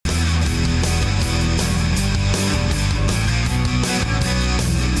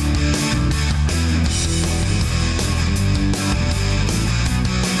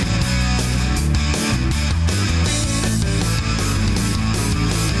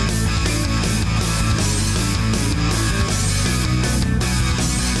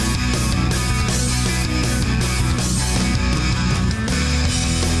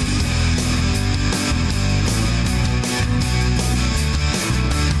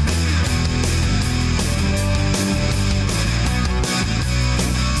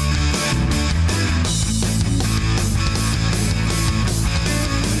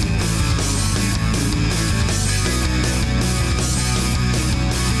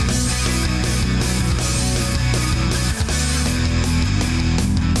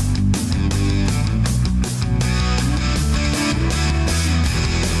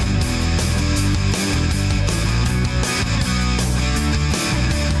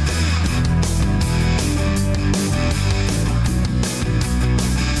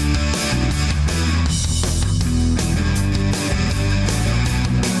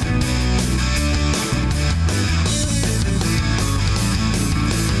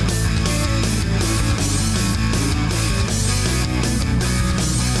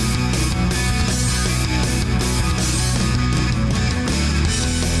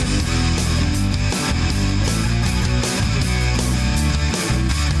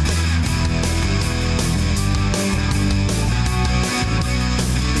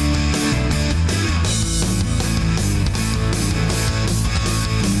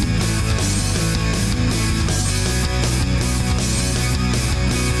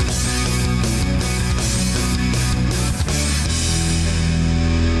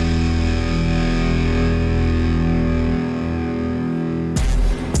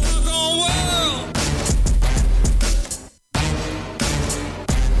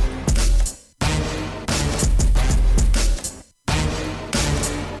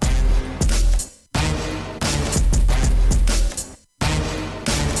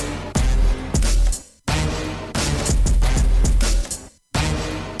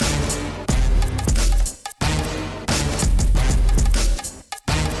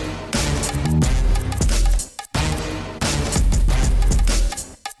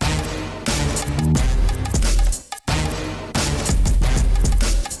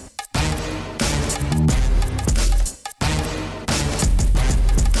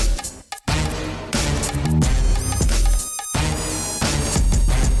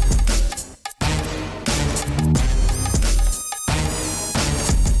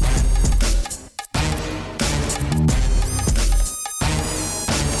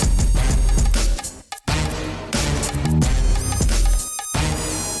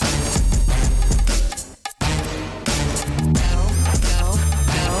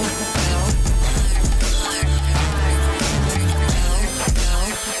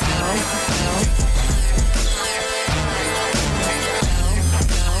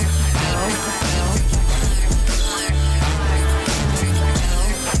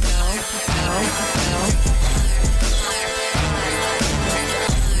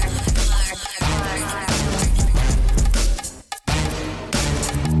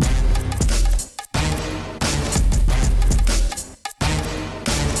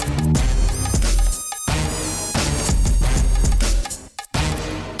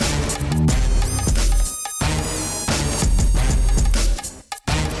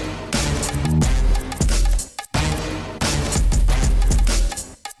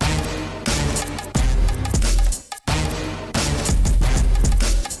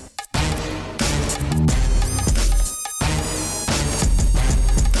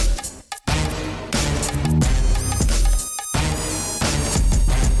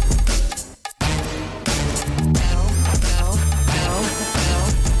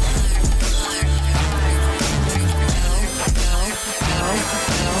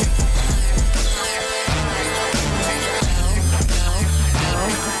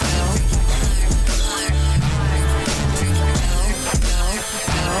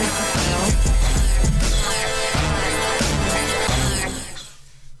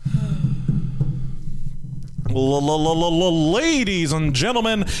Ladies and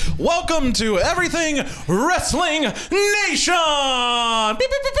gentlemen, welcome to Everything Wrestling Nation!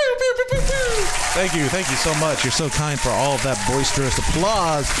 Thank you so much. You're so kind for all of that boisterous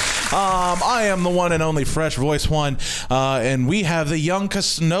applause. I am the one and only Fresh Voice One, and we have the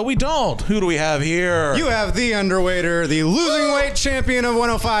youngest. No, we don't. Who do we have here? You have the Underweighter, the losing weight champion of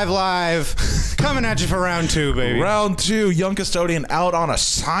 105 Live, coming at you for round two, baby. Round two, young custodian out on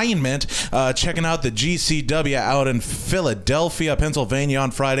assignment, checking out the GCW out in Philadelphia, Pennsylvania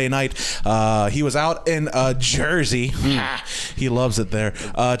on Friday night. He was out in Jersey. He loves it there.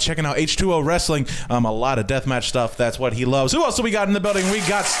 Checking out H2O Wrestling. A lot of deathmatch stuff. That's what he loves. Who else do we got in the building? We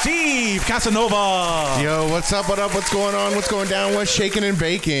got Steve Casanova. Yo, what's up? What up? What's going on? What's going down? What's shaking and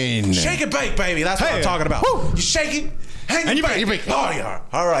baking? Shake and bake, baby. That's what I'm talking about. Woo. You shake it. And you bake. Oh, yeah.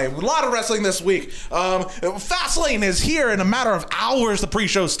 All right. A lot of wrestling this week. Fastlane is here in a matter of hours. The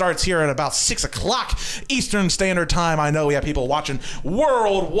pre-show starts here at about 6 o'clock Eastern Standard Time. I know we have people watching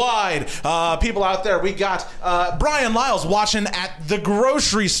worldwide. People out there. We got Brian Lyles watching at the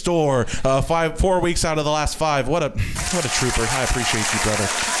grocery store. 4 weeks out of the last 5. What a trooper. I appreciate you, brother.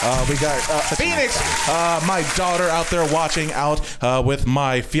 We got Phoenix, my daughter, out there watching out with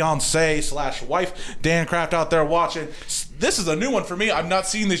my fiance/wife, Dan Kraft, out there watching. This is a new one for me. I've not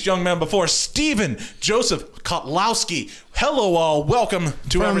seen this young man before. Steven Joseph Kotlowski. Hello, all. Welcome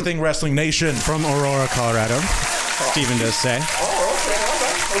to Everything Wrestling Nation. From Aurora, Colorado. Steven does say. Oh, okay. All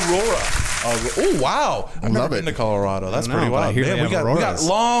right. Aurora. Oh, wow. I've never been to Colorado. That's pretty wild. Man, we got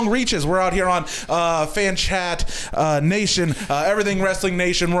long reaches. We're out here on Fan Chat Nation, Everything Wrestling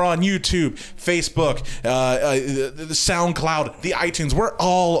Nation. We're on YouTube, Facebook, the SoundCloud, the iTunes. We're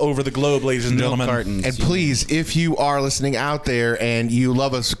all over the globe, ladies and gentlemen. And please, if you are listening out there and you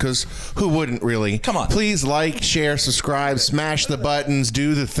love us, because who wouldn't really? Come on. Please like, share, subscribe, smash the buttons,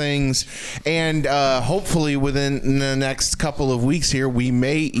 do the things. And hopefully within the next couple of weeks here, we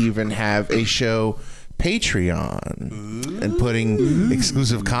may even have a show Patreon and putting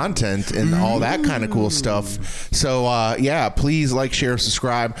exclusive content and all that kind of cool stuff. So yeah, please like, share,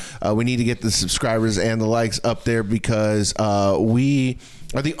 subscribe. We need to get the subscribers and the likes up there because we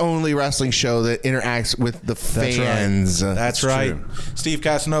are the only wrestling show that interacts with the fans. That's right. Steve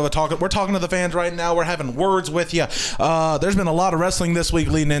Casanova talking. We're talking to the fans right now. We're having words with you. There's been a lot of wrestling this week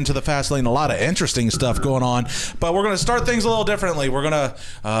leading into the Fastlane. A lot of interesting stuff going on. But we're going to start things a little differently. We're going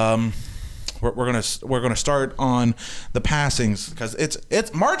to we're gonna start on the passings because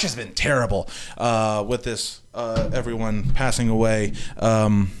it's March has been terrible with this. Everyone passing away.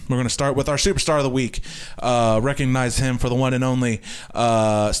 We're going to start with our superstar of the week. Recognize him for the one and only.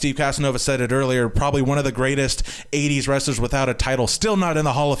 Steve Casanova said it earlier. Probably one of the greatest 80s wrestlers without a title. Still not in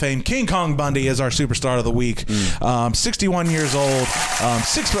the Hall of Fame. King Kong Bundy is our superstar of the week. 61 years old.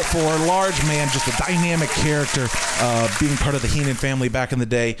 6'4", large man. Just a dynamic character. Being part of the Heenan family back in the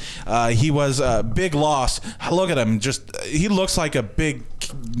day. He was a big loss. Look at him. He looks like a big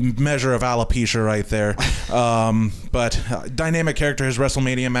measure of alopecia right there. But dynamic character. His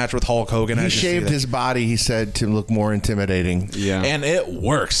WrestleMania match with Hulk Hogan. He shaved his body, he said, to look more intimidating. Yeah, and it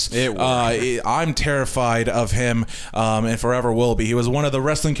works. I'm terrified of him, and forever will be. He was one of the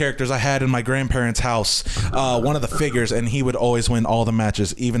wrestling characters I had in my grandparents' house. One of the figures, and he would always win all the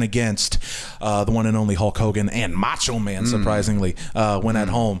matches, even against the one and only Hulk Hogan and Macho Man. Surprisingly, when at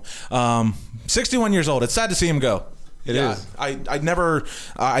home. 61 years old. It's sad to see him go. It is. I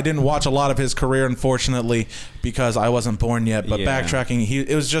didn't watch a lot of his career, unfortunately, because I wasn't born yet. But backtracking,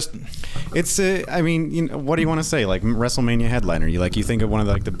 I mean, what do you want to say? Like WrestleMania headliner, you think of one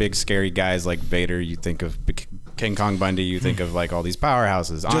of the big scary guys like Vader. You think of King Kong Bundy. You think of all these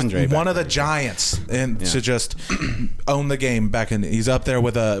powerhouses. Just Andre, one of the giants, and to just own the game back in. He's up there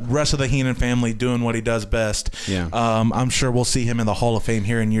with the rest of the Heenan family doing what he does best. Yeah. I'm sure we'll see him in the Hall of Fame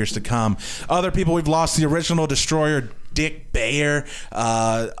here in years to come. Other people we've lost: the original Destroyer, Dick Bayer.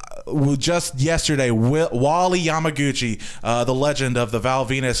 Just yesterday, Wally Yamaguchi, the legend of the Val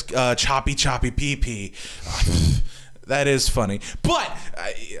Venus choppy pee-pee. That is funny. But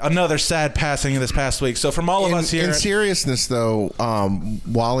another sad passing in this past week. So from all of us here... In seriousness, though,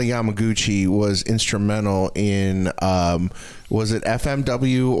 Wally Yamaguchi was instrumental in... was it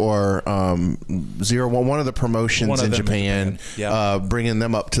FMW or 01? One of the promotions in Japan, bringing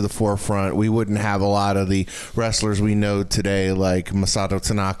them up to the forefront. We wouldn't have a lot of the wrestlers we know today, like Masato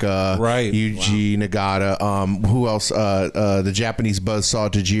Tanaka, Yuji Nagata. Who else? The Japanese buzzsaw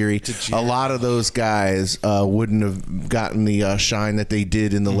Tajiri. A lot of those guys wouldn't have gotten the shine that they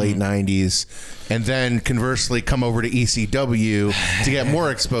did in the late 90s. And then conversely come over to ECW to get more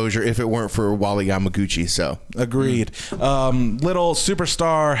exposure if it weren't for Wally Yamaguchi. So agreed. Little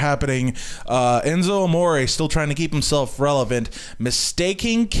superstar happening. Enzo Amore still trying to keep himself relevant,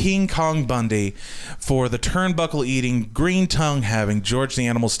 mistaking King Kong Bundy for the turnbuckle eating, green tongue having George the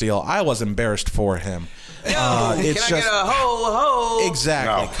Animal Steele. I was embarrassed for him. Can I get a ho?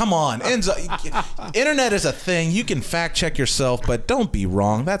 Exactly. No. Come on. Enzo, internet is a thing. You can fact check yourself, but don't be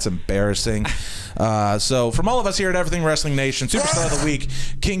wrong. That's embarrassing. So from all of us here at Everything Wrestling Nation, Superstar of the Week,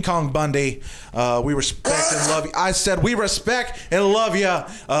 King Kong Bundy, we respect and love you. I said we respect and love you.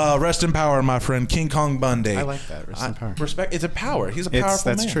 Rest in power, my friend, King Kong Bundy. I like that. Rest in power. Respect. It's a power. He's a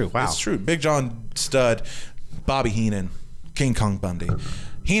powerful man. That's true. Wow. It's true. Big John Studd, Bobby Heenan, King Kong Bundy.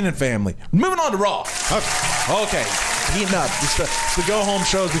 Heenan family. Moving on to Raw. Okay. Heating up. It's the go-home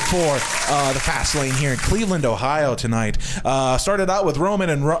shows before the Fast Lane here in Cleveland, Ohio tonight. Started out with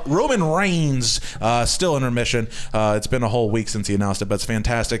Roman Reigns, still in remission. It's been a whole week since he announced it, but it's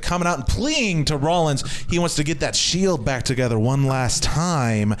fantastic. Coming out and pleading to Rollins. He wants to get that Shield back together one last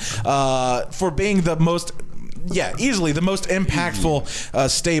time for being the most... Yeah, easily the most impactful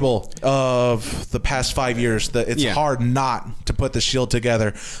stable of the past 5 years. It's hard not to put the Shield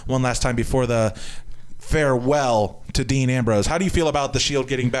together one last time before the farewell to Dean Ambrose. How do you feel about the Shield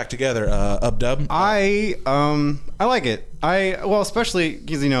getting back together, Dub? I like it. Especially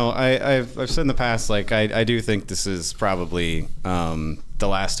because I've said in the past, like I do think this is probably the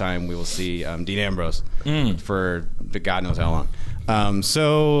last time we will see Dean Ambrose for God knows how long.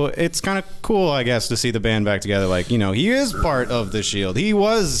 So it's kind of cool, I guess, to see the band back together. Like, he is part of the Shield. He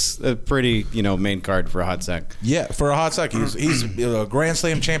was a pretty, main card for a hot sec. Yeah, for a hot sec. He's a Grand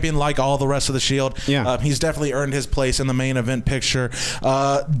Slam champion like all the rest of the Shield. Yeah. He's definitely earned his place in the main event picture.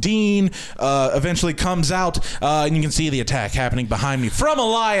 Dean eventually comes out, and you can see the attack happening behind me from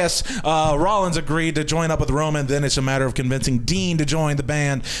Elias. Rollins agreed to join up with Roman. Then it's a matter of convincing Dean to join the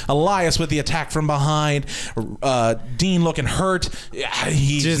band. Elias with the attack from behind. Dean looking hurt. Yeah,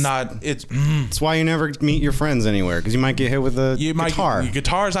 he's not. It's why you never meet your friends anywhere, because you might get hit with a guitar.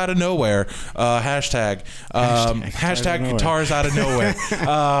 Guitars out of nowhere. Hashtag guitars out of nowhere.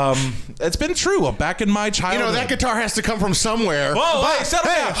 It's been true. Back in my childhood, that guitar has to come from somewhere. Whoa, hey,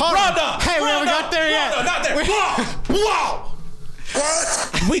 settle down, Rhonda. Hey, we haven't got there yet. Rhonda, not there. Whoa.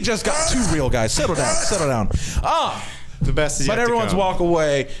 What? We just got two real guys. Settle down. The best is yet but everyone's to come. walk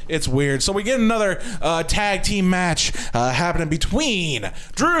away. It's weird. So we get another tag team match happening between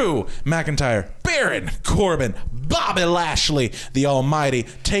Drew McIntyre, Baron Corbin, Bobby Lashley, the Almighty,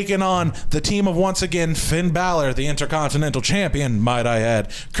 taking on the team of once again Finn Balor, the Intercontinental Champion, might I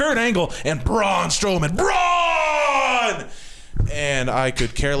add, Kurt Angle, and Braun Strowman. Braun! And I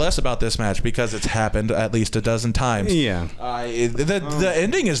could care less about this match because it's happened at least a dozen times. Yeah. The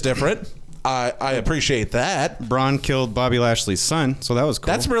ending is different. I appreciate that. Braun killed Bobby Lashley's son, so that was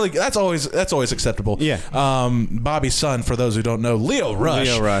cool. That's always acceptable. Yeah. Bobby's son, for those who don't know, Leo Rush.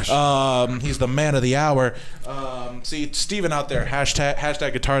 He's the man of the hour. See Steven out there,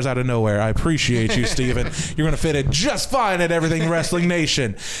 hashtag guitars out of nowhere. I appreciate you, Steven. You're gonna fit in just fine at Everything Wrestling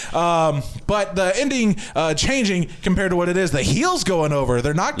Nation. But the ending changing compared to what it is. The heels going over.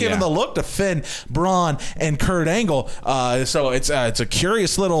 They're not giving the look to Finn, Braun, and Kurt Angle. So it's a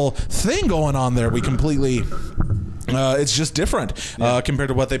curious little thing going on there. We completely it's just different compared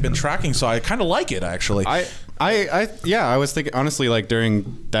to what they've been tracking, so I kind of like it, actually. I was thinking, honestly, like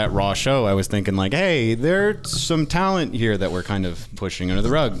during that Raw show, I was thinking like, hey, there's some talent here that we're kind of pushing under the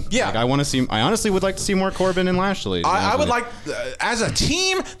rug. Yeah. Like, I honestly would like to see more Corbin and Lashley. I would like, as a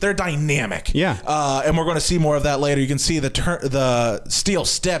team, they're dynamic. Yeah. And we're going to see more of that later. You can see the steel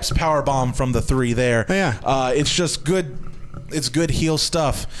steps powerbomb from the three there. Yeah. It's just good. It's good heel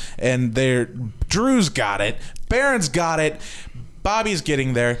stuff, and Drew's got it. Baron's got it. Bobby's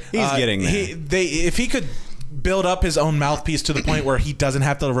getting there. He's getting there. If he could build up his own mouthpiece to the point where he doesn't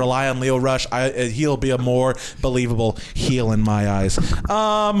have to rely on Leo Rush, he'll be a more believable heel in my eyes.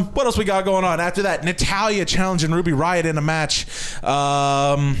 What else we got going on? After that, Natalya challenging Ruby Riott in a match.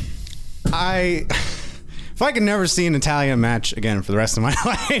 If I could never see an Italian match again for the rest of my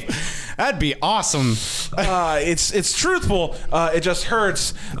life, that'd be awesome. It's truthful. It just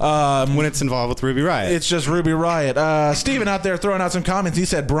hurts when it's involved with Ruby Riott. It's just Ruby Riott. Steven out there throwing out some comments. He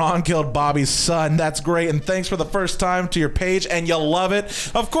said Braun killed Bobby's son. That's great. And thanks for the first time to your page. And you love it.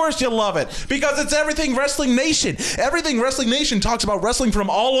 Of course you love it. Because it's Everything Wrestling Nation. Everything Wrestling Nation talks about wrestling from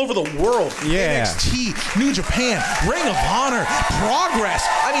all over the world. Yeah. NXT, New Japan, Ring of Honor, Progress.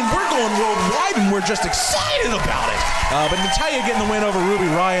 I mean, we're going worldwide and we're just excited about it. But Natalya getting the win over Ruby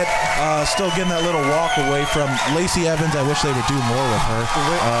Riott. Still getting that little walk away from Lacey Evans. I wish they would do more with her.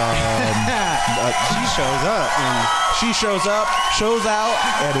 She shows up. She shows up, shows out,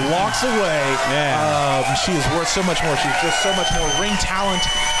 and walks away. Yeah. She is worth so much more. She's just so much more ring talent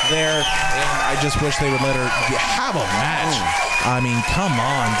there, and I just wish they would let her have a match. I mean, come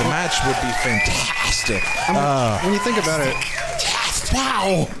on. The match would be fantastic. When you think about it,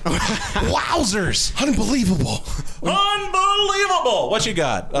 wow. Wowzers. Unbelievable. Unbelievable. What you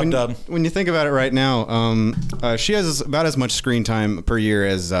got? when you think about it right now, she has about as much screen time per year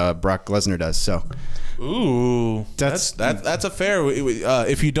as Brock Lesnar does. So, ooh, that's a fair.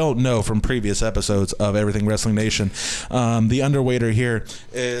 If you don't know from previous episodes of Everything Wrestling Nation, the underwater here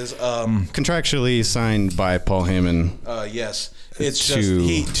is contractually signed by Paul Heyman. Yes, it's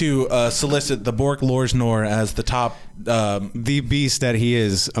to solicit the Bork Lorsnor as the top. The beast that he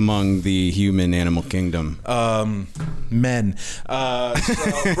is among the human animal kingdom. Men. So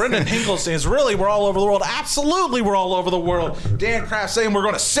Brendan Hinkle says, really, we're all over the world. Absolutely, we're all over the world. Dan Kraft saying we're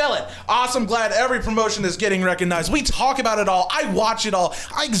going to sell it. Awesome. Glad every promotion is getting recognized. We talk about it all. I watch it all.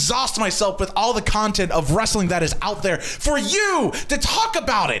 I exhaust myself with all the content of wrestling that is out there for you to talk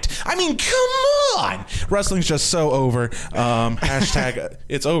about it. I mean, come on. Wrestling's just so over. Hashtag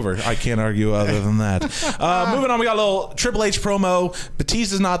it's over. I can't argue other than that. Moving on, we got a little Triple H promo.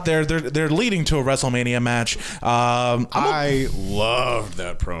 Batista's not there. They're leading to a WrestleMania match. I loved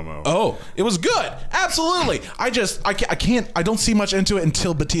that promo. Oh, it was good. Absolutely. I don't see much into it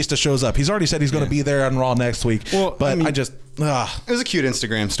until Batista shows up. He's already said he's going to be there on Raw next week. Well, but it was a cute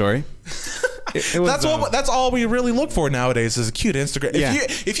Instagram story. That's all we really look for nowadays is a cute Instagram. Yeah.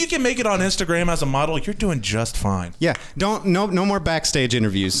 If you can make it on Instagram as a model, you're doing just fine. Yeah. No more backstage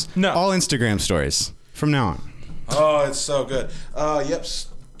interviews. No. All Instagram stories from now on. Oh, it's so good. Yep.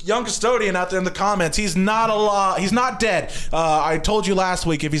 Young Custodian out there in the comments. He's not He's not dead. I told you last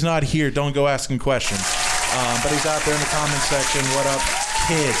week, if he's not here, don't go asking questions. But he's out there in the comments section. What up,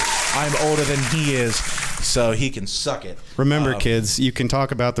 kids? I'm older than he is, so he can suck it. Remember, kids, you can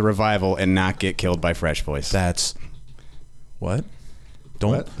talk about the revival and not get killed by Fresh Voice. That's what?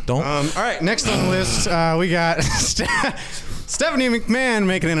 Don't. All right, next on the list, we got Stephanie McMahon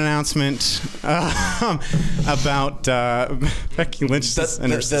making an announcement about Becky Lynch.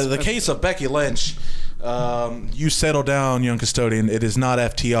 The case of Becky Lynch. You settle down, young custodian. It is not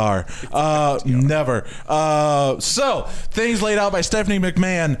FTR. Never. So, things laid out by Stephanie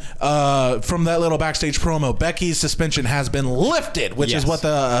McMahon from that little backstage promo. Becky's suspension has been lifted, which is what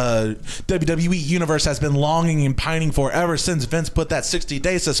the WWE Universe has been longing and pining for ever since Vince put that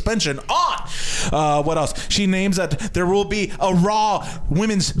 60-day suspension on. What else? She names that there will be a Raw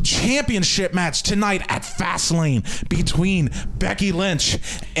Women's Championship match tonight at Fastlane between Becky Lynch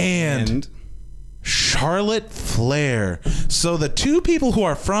and Charlotte Flair. So the two people who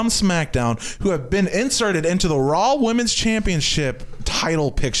are from SmackDown who have been inserted into the Raw Women's Championship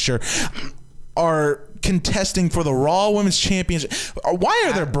title picture are contesting for the Raw Women's Championship. Why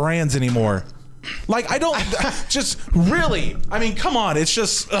are there brands anymore? Like, I don't just really. I mean, come on. It's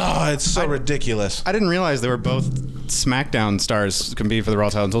just, it's so ridiculous. I didn't realize they were both SmackDown stars competing for the Raw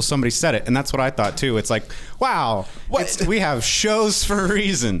title until somebody said it, and that's what I thought too. It's like, wow, we have shows for a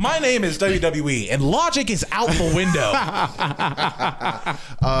reason. My name is WWE, and logic is out the window.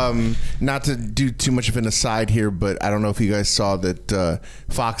 Not to do too much of an aside here, but I don't know if you guys saw that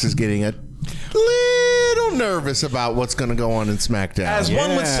Fox is getting a little nervous about what's going to go on in SmackDown. As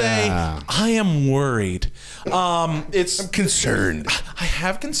one would say, I am worried. I'm concerned. I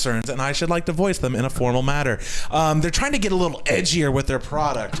have concerns, and I should like to voice them in a formal manner. They're trying to get a little edgier with their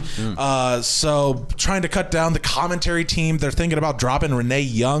product. So trying to cut down the commentary team. They're thinking about dropping Renee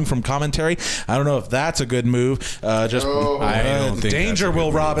Young from commentary. I don't know if that's a good move. I don't think Danger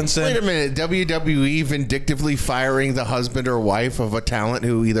Will Robinson. Wait a minute. WWE vindictively firing the husband or wife of a talent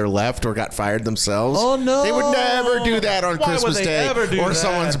who either left or got fired themselves? Oh, no. They would never do that on Christmas Day or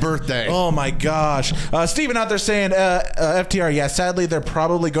someone's birthday. Oh, my gosh. Steven out there saying, FTR, sadly, they're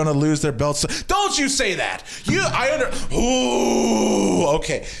probably going to lose their belts. Don't you say that. Ooh,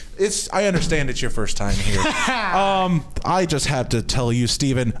 okay. I understand it's your first time here. I just have to tell you,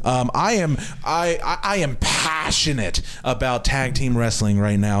 Steven, I am passionate about tag team wrestling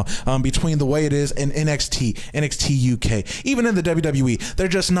right now. Between the way it is in NXT UK, even in the WWE, they're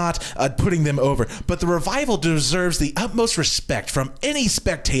just not putting them over. But the Revival deserves the utmost respect from any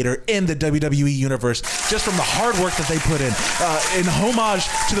spectator in the WWE universe, just from the hard work that they put in homage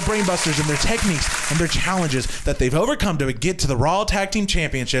to the Brainbusters and their techniques and their challenges that they've overcome to get to the Raw Tag Team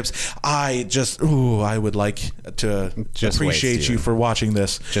Championships. I would like to appreciate you for watching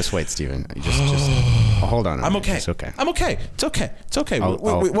this. Just wait, Steven. Just hold on. I'm okay. It's okay. I'm okay. It's okay. It's okay.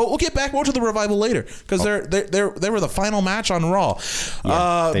 We'll We'll get back more to the Revival later because they were the final match on Raw.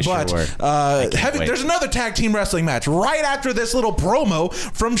 They sure were. There's another tag team wrestling match right after this little promo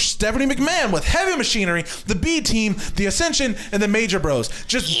from Stephanie McMahon with Heavy Machinery, the B Team, the Ascension, and the Major Bros.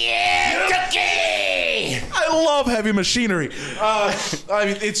 I love Heavy Machinery. I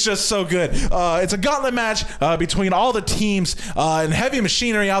mean, it's just so good. It's a gauntlet match between all the teams and Heavy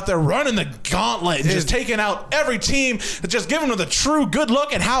Machinery out there running the gauntlet and just taking out every team, just giving them the true good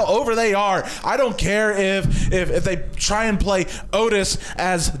look at how over they are. I don't care if they try and play Otis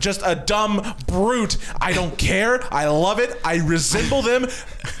as just a dumb brute. I don't care. I love it. I resemble them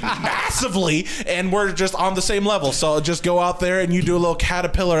massively, and we're just on the same level. So just go out there and you do a little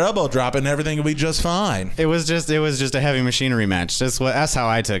caterpillar elbow drop, and everything will be just fine. It was just a Heavy Machinery match. That's how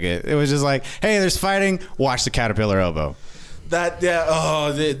I took it. It was just like, hey, there's fighting. Watch the caterpillar elbow.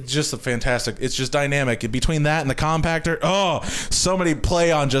 Just a fantastic. It's just dynamic between that and the compactor. Oh, so many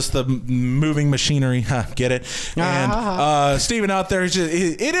play on just the moving machinery. Get it? And Steven out there, it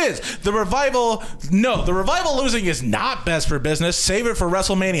is the Revival. No, the Revival losing is not best for business. Save it for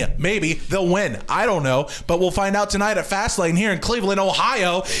WrestleMania. Maybe they'll win. I don't know, but we'll find out tonight at Fastlane here in Cleveland,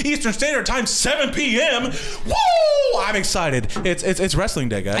 Ohio, Eastern Standard Time, 7 p.m. Woo! I'm excited. It's wrestling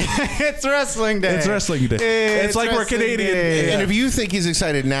day, guys. It's wrestling day. It's wrestling day. It's like we're Canadian. Yeah. And if you think he's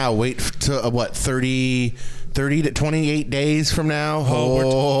excited now, wait to 30 to 28 days from now. I'm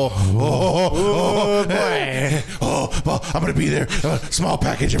gonna be there. Small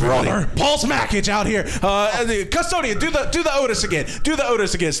package, everybody. Brother, Pulse Mackage out here. Custodian, do the Otis again. Do the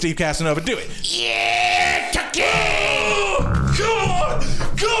Otis again, Steve Casanova. Do it. Yeah, Chucky!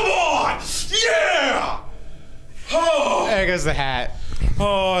 Come on! Yeah! Oh. There goes the hat.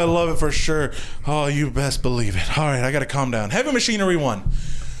 Oh, I love it for sure. Oh, you best believe it. All right, I got to calm down. Heavy Machinery won.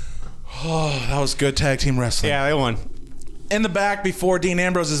 Oh, that was good tag team wrestling. Yeah, they won. In the back, before Dean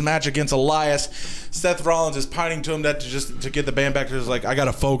Ambrose's match against Elias, Seth Rollins is pining to him to get the band back. He's like, I got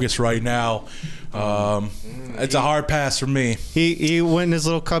to focus right now. It's a hard pass for me. He went in his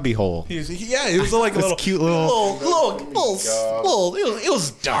little cubby hole. He was like a little cute little. It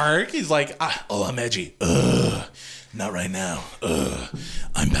was dark. He's like, I'm edgy. Not right now.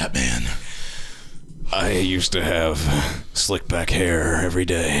 I'm Batman. I used to have slick back hair every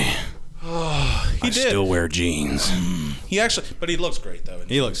day. I did. Still wear jeans. But he looks great though.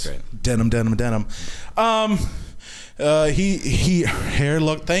 He looks great. Denim. Hair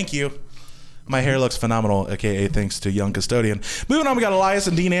look. Thank you. My hair looks phenomenal, aka thanks to Young Custodian. Moving on, we got Elias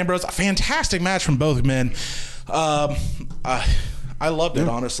and Dean Ambrose. A fantastic match from both men. I loved it,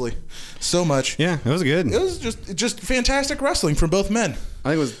 honestly, so much. Yeah, it was good. It was just fantastic wrestling from both men. I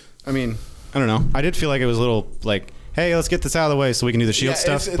think it was. I mean, I don't know. I did feel like it was a little like, hey, let's get this out of the way so we can do the Shield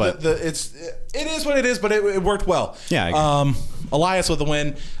stuff. But it is what it is. But it worked well. Yeah. Elias with the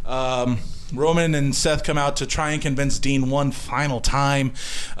win. Roman and Seth come out to try and convince Dean one final time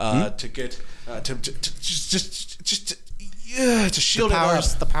to get to shield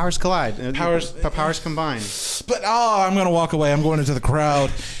the powers collide. Powers combine. But I'm gonna walk away. I'm going into the crowd,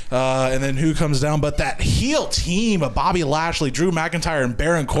 and then who comes down? But that heel team of Bobby Lashley, Drew McIntyre, and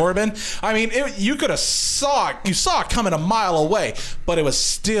Baron Corbin. I mean, you could have saw it coming a mile away, but it was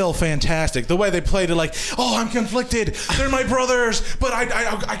still fantastic. The way they played it, like, I'm conflicted. They're my brothers, but I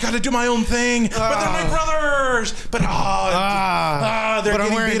got to do my own thing. But they're my brothers. But they're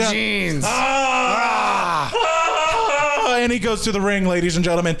getting wearing beat up. Jeans. And he goes to the ring, ladies and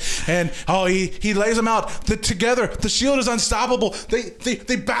gentlemen, and he lays them out. Together, the Shield is unstoppable.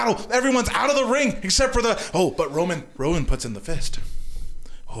 They battle. Everyone's out of the ring except for but Roman puts in the fist.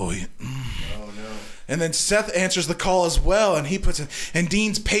 Oh no. And then Seth answers the call as well, and he puts in, and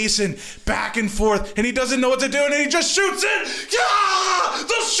Dean's pacing back and forth, and he doesn't know what to do, and he just shoots it. Yeah!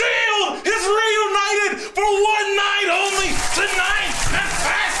 The Shield is reunited for one night only tonight at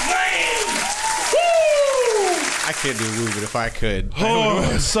Fastlane. I can't do woo, but if I could. Oh,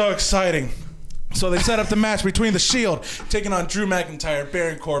 it's so exciting. So they set up the match between the Shield taking on Drew McIntyre,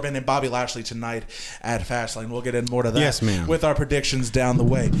 Baron Corbin, and Bobby Lashley tonight at Fastlane. We'll get into more to that. Yes, ma'am. With our predictions down the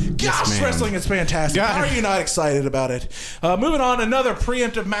way. Gosh, wrestling is fantastic. How are you not excited about it? Moving on, another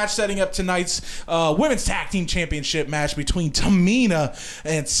preemptive match setting up tonight's Women's Tag Team Championship match between Tamina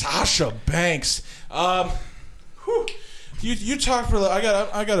and Sasha Banks. You talk for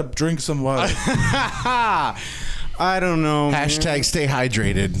I gotta drink some water. I don't know. Hashtag stay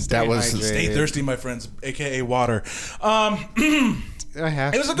hydrated. Stay thirsty, my friends, aka water. I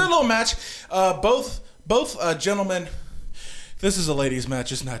have. It was a good little match. Both gentlemen. This is a ladies'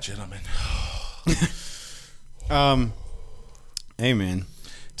 match. It's not gentlemen. Hey man.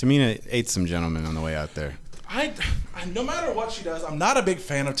 Tamina ate some gentlemen on the way out there. I no matter what she does, I'm not a big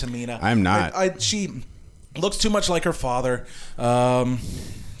fan of Tamina. I'm not. She looks too much like her father.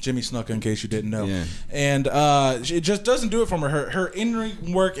 Jimmy Snuka, in case you didn't know. Yeah. And it just doesn't do it for her. Her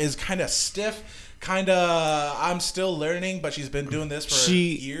in-ring work is kind of stiff, I'm still learning, but she's been doing this for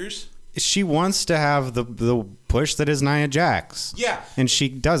years. She wants to have the push that is Nia Jax. Yeah. And she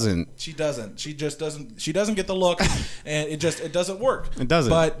doesn't. She doesn't. She just doesn't. She doesn't get the look, and it doesn't work. It doesn't.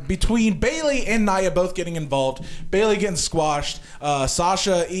 But between Bayley and Nia both getting involved, Bayley getting squashed,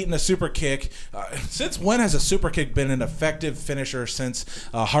 Sasha eating a super kick. Since when has a super kick been an effective finisher since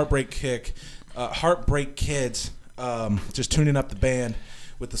Heartbreak Kids just tuning up the band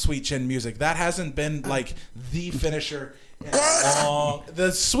with the Sweet Chin music? That hasn't been like the finisher.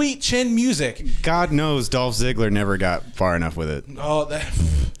 The Sweet Chin music. God knows Dolph Ziggler never got far enough with it. Oh,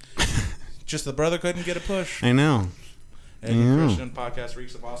 just the brother couldn't get a push. I know. Eddie Christian podcast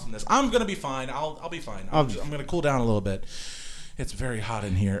reeks of awesomeness. I'm gonna be fine. I'll be fine. I'm gonna cool down a little bit. It's very hot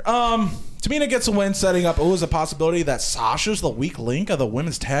in here. Tamina gets a win, setting up a possibility that Sasha's the weak link of the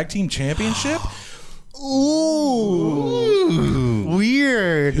women's tag team championship. Ooh,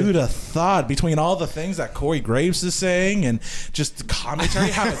 weird. Who'd have thought? Between all the things that Corey Graves is saying and just the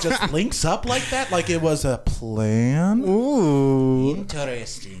commentary, how it just links up like that, like it was a plan. Ooh,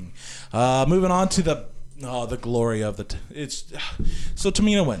 interesting. Moving on to the glory of so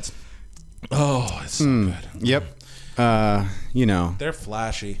Tamina wins. Oh, it's so good. Yep. They're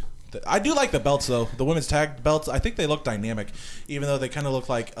flashy. I do like the belts, though. The women's tag belts, I think they look dynamic, even though they kind of look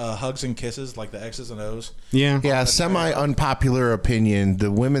like hugs and kisses, like the X's and O's. Yeah, semi-unpopular opinion. The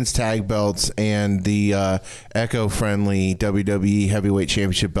women's tag belts and the eco-friendly WWE Heavyweight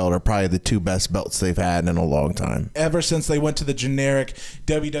Championship belt are probably the two best belts they've had in a long time. Ever since they went to the generic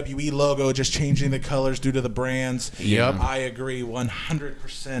WWE logo, just changing the colors due to the brands. Yep. I agree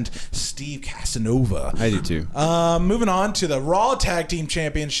 100%. Steve Casanova. I do, too. Moving on to the Raw Tag Team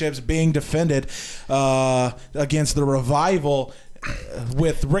Championships being defended against the Revival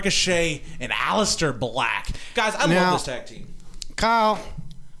with Ricochet and Aleister Black. Guys, I love this tag team. Kyle,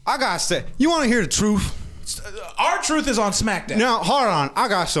 I gotta say, you want to hear the truth? Our truth is on SmackDown. Now, hold on. I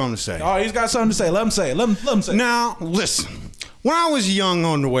got something to say. Oh, he's got something to say. Let him say it. Let him say it. Now, listen. When I was a young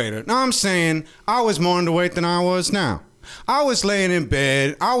underweighter, now I'm saying I was more underweight than I was now. I was laying in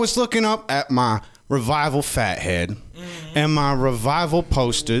bed. I was looking up at my Revival fathead and my Revival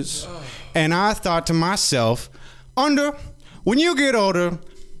posters, and I thought to myself, when you get older,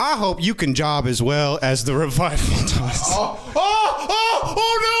 I hope you can job as well as the Revival does.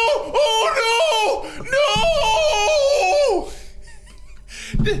 No!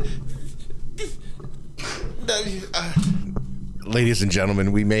 Ladies and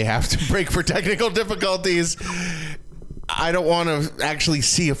gentlemen, we may have to break for technical difficulties. I don't want to actually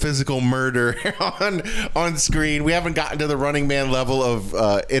see a physical murder on screen. We haven't gotten to the Running Man level of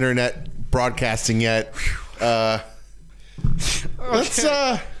internet broadcasting yet. Let's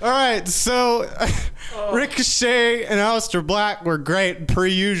all right, so Ricochet and Aleister Black were great per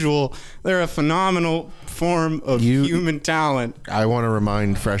usual. They're a phenomenal form of human talent. I want to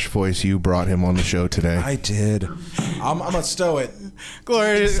remind Fresh Voice you brought him on the show today. I did. I'm gonna stow it.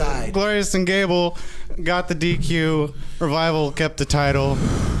 Glorious and Gable got the DQ. Revival kept the title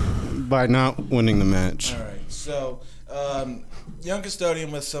by not winning the match. All right, so Young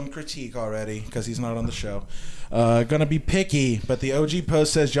Custodian with some critique already because he's not on the show. Gonna be picky, but the OG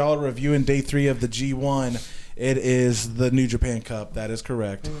post says y'all are reviewing day 3 of the G1. It is the New Japan Cup. That is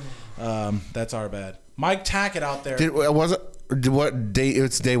correct. That's our bad. Mike Tackett out there. What day?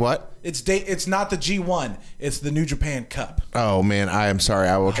 It's day what? It's not the G1. It's the New Japan Cup. Oh man, I am sorry.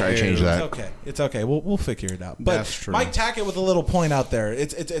 I will try to change that. It's okay. We'll figure it out. But that's true. Mike Tackett with a little point out there.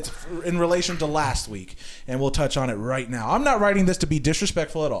 It's in relation to last week, and we'll touch on it right now. I'm not writing this to be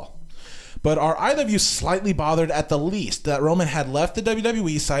disrespectful at all. But are either of you slightly bothered at the least that Roman had left the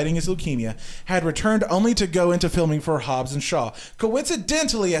WWE citing his leukemia, had returned only to go into filming for Hobbs and Shaw?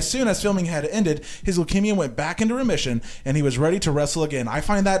 Coincidentally, as soon as filming had ended, his leukemia went back into remission and he was ready to wrestle again. I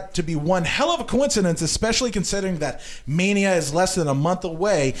find that to be one hell of a coincidence, especially considering that Mania is less than a month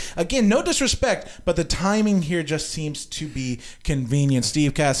away. Again, no disrespect, but the timing here just seems to be convenient.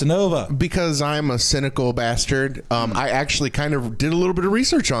 Steve Casanova. Because I'm a cynical bastard, I actually kind of did a little bit of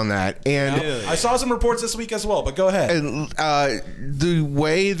research on that. And I saw some reports this week as well, but go ahead. And the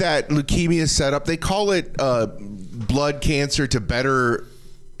way that leukemia is set up, they call it blood cancer to better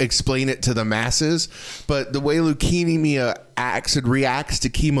explain it to the masses, but the way leukemia acts and reacts to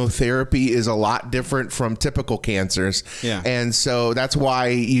chemotherapy is a lot different from typical cancers. Yeah. And so that's why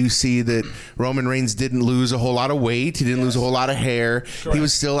you see that Roman Reigns didn't lose a whole lot of weight. He didn't lose a whole lot of hair. Correct. He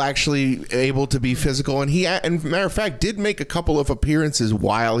was still actually able to be physical. And he, and matter of fact, did make a couple of appearances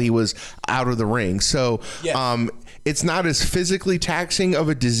while he was out of the ring. So, it's not as physically taxing of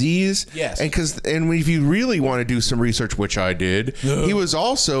a disease. Yes. And if you really want to do some research, which I did, he was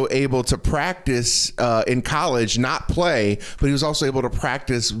also able to practice in college, not play, but he was also able to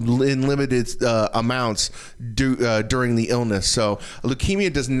practice in limited amounts during the illness. So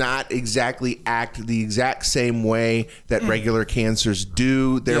leukemia does not exactly act the exact same way that regular cancers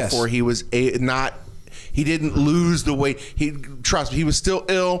do. Therefore, he was he didn't lose the weight. Trust me, he was still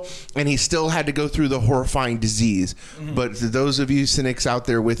ill, and he still had to go through the horrifying disease. But to those of you cynics out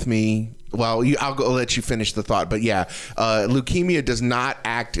there with me, well, I'll let you finish the thought. But leukemia does not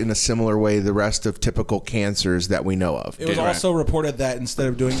act in a similar way the rest of typical cancers that we know of. It was also reported that instead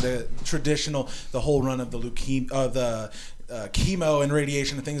of doing the whole run of the chemo and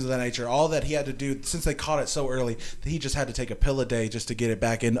radiation and things of that nature, all that he had to do, since they caught it so early, he just had to take a pill a day just to get it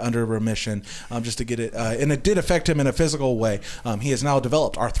back in under remission, just to get it, and it did affect him in a physical way. He has now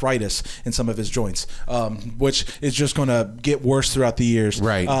developed arthritis in some of his joints, which is just going to get worse throughout the years.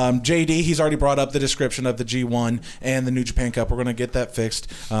 Right. JD, he's already brought up the description of the G1 and the New Japan Cup. We're going to get that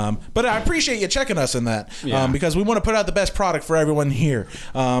fixed. But I appreciate you checking us in that, because we want to put out the best product for everyone here.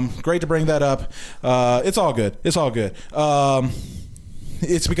 Great to bring that up. It's all good. It's all good.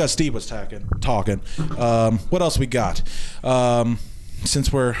 It's because Steve was talking. What else we got?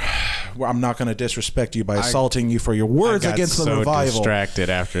 Since I'm not going to disrespect you by assaulting you for your words against the revival. I got so distracted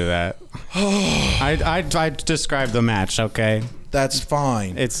after that. I described the match. Okay, that's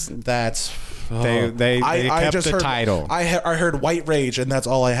fine. They kept the title. I heard white rage, and that's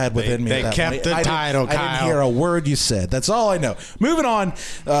all I had within me. They kept the title, Kyle. I didn't hear a word you said. That's all I know. Moving on,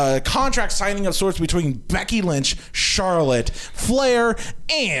 contract signing of sorts between Becky Lynch, Charlotte, Flair,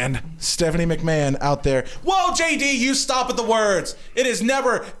 and Stephanie McMahon out there. Whoa, JD, you stop at the words. It is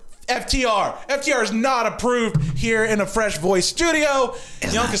never FTR. FTR is not approved here in a Fresh Voice studio.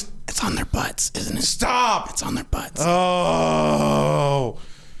 It's on their butts, isn't it? Stop. It's on their butts. Oh.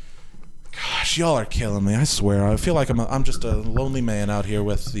 Gosh, y'all are killing me. I swear. I feel like I'm just a lonely man out here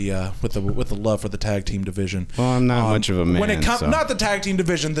with the love for the tag team division. Well, I'm not much of a man. When it comes, not the tag team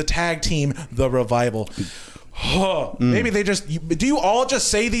division, the tag team, the Revival. Maybe they do you all just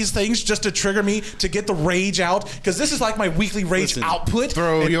say these things just to trigger me to get the rage out? Because this is like my weekly rage output.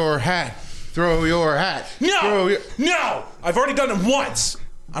 Throw your hat. No. I've already done it once.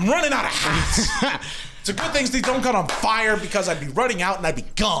 I'm running out of hats. It's a good thing these don't get on fire, because I'd be running out and I'd be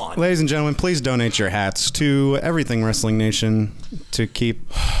gone. Ladies and gentlemen, please donate your hats to Everything Wrestling Nation to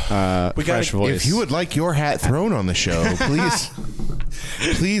keep Fresh Voice. If you would like your hat thrown on the show, please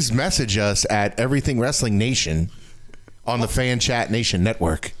message us at Everything Wrestling Nation on the Fan Chat Nation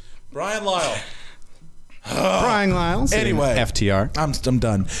Network. Brian Lyle. Brian Lyles. Anyway, FTR. I'm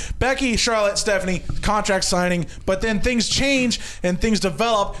done. Becky, Charlotte, Stephanie, contract signing, but then things change and things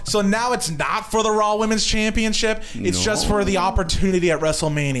develop. So now it's not for the Raw Women's Championship. It's just for the opportunity at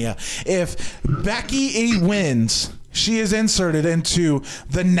WrestleMania. If Becky wins, she is inserted into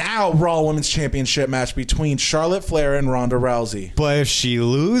the now Raw Women's Championship match between Charlotte Flair and Ronda Rousey. But if she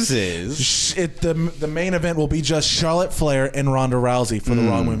loses, the main event will be just Charlotte Flair and Ronda Rousey for the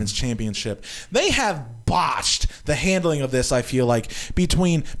Raw Women's Championship. They have botched the handling of this, I feel like.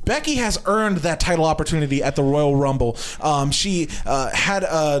 Between Becky has earned that title opportunity at the Royal Rumble. She had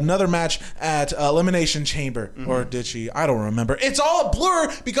another match at Elimination Chamber. Or did she? I don't remember. It's all a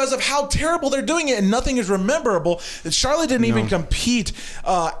blur because of how terrible they're doing it, and nothing is rememberable. Charlotte didn't even compete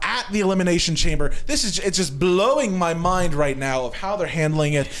at the Elimination Chamber. It's just blowing my mind right now of how they're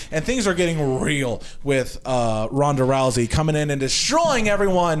handling it, and things are getting real with Ronda Rousey coming in and destroying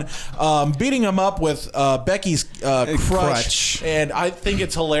everyone, beating them up with Becky's crutch. And I think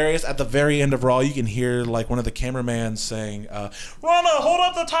it's hilarious. At the very end of Raw, you can hear like one of the cameramen saying, Ronda, hold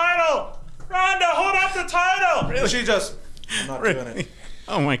up the title! Ronda, hold up the title! Really? She just, I'm not doing it.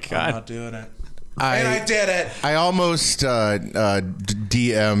 Oh my God. I'm not doing it. And I did it. I almost DM'd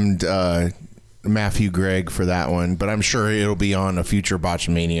Matthew Gregg for that one, but I'm sure it'll be on a future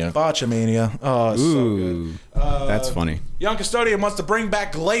Botchamania. Oh, so good. That's funny. Young Custodian wants to bring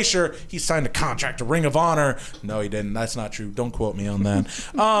back Glacier. He signed a contract to Ring of Honor. No, he didn't. That's not true. Don't quote me on that.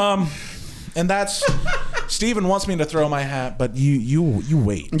 And that's Steven wants me to throw my hat, but you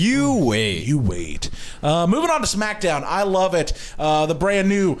wait. You wait. You wait. Moving on to SmackDown. I love it.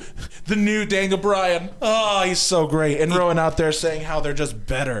 The new Daniel Bryan. Oh, he's so great. And Rowan out there saying how they're just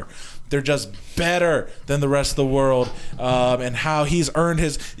better. They're just better than the rest of the world, and how he's earned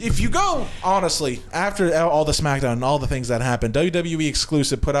his. If you go, honestly, after all the SmackDown and all the things that happened, WWE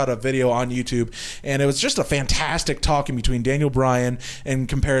Exclusive put out a video on YouTube, and it was just a fantastic talking between Daniel Bryan in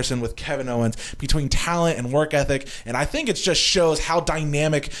comparison with Kevin Owens, between talent and work ethic, and I think it just shows how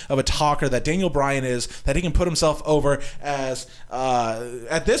dynamic of a talker that Daniel Bryan is, that he can put himself over as,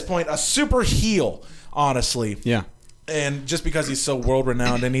 at this point, a super heel, honestly. Yeah. And just because he's so world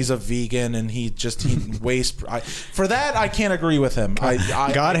renowned and he's a vegan and he wastes for that, I can't agree with him.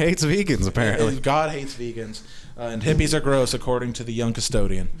 God hates vegans, apparently. God hates vegans, and hippies are gross, according to the young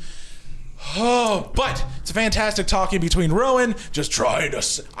custodian. Oh, but it's a fantastic talking between Rowan. Just trying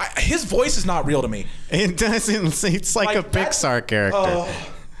to. His voice is not real to me. It doesn't. It's like a Pixar character.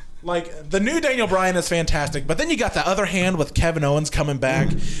 Like, the new Daniel Bryan is fantastic, but then you got the other hand with Kevin Owens coming back.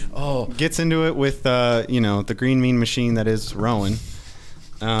 Oh, gets into it with the green mean machine that is Rowan.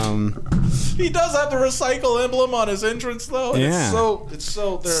 He does have the recycle emblem on his entrance, though. And yeah, it's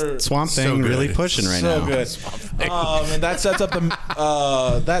so they're Swamp Thing really pushing right now. So good. And that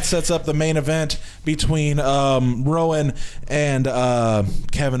sets up the main event between Rowan and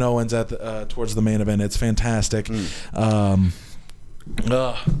Kevin Owens towards the main event. It's fantastic.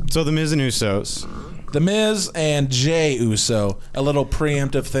 So the Miz and Usos. The Miz and Jey Uso, a little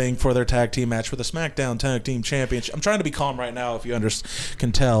preemptive thing for their tag team match for the SmackDown Tag Team Championship. I'm trying to be calm right now, if you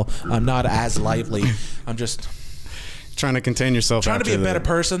can tell. I'm not as lively. I'm just trying to contain yourself. Trying to be a better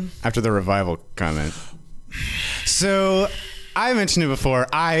person. After the revival comment. So, I mentioned it before.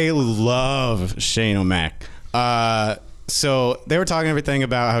 I love Shane O'Mac. So, they were talking everything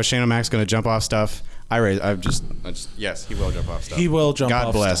about how Shane O'Mac's going to jump off stuff. Yes, he will jump off stuff. He will jump off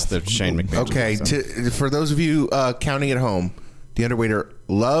God bless stuff. the Shane McMahon. Okay, for those of you counting at home, the Underwater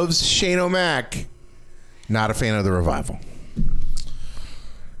loves Shane O'Mac. Not a fan of the revival.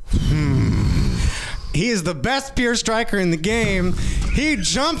 He is the best pure striker in the game. He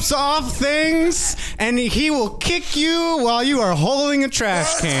jumps off things, and he will kick you while you are holding a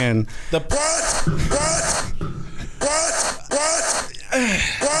trash can. The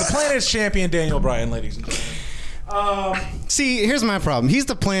Planet's champion, Daniel Bryan, ladies and gentlemen. See, here's my problem. He's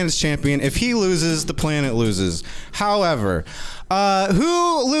the Planet's champion. If he loses, the Planet loses. However,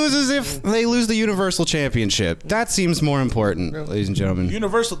 who loses if they lose the Universal Championship? That seems more important, ladies and gentlemen.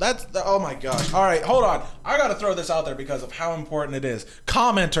 Universal, oh my gosh. All right, hold on. I got to throw this out there because of how important it is.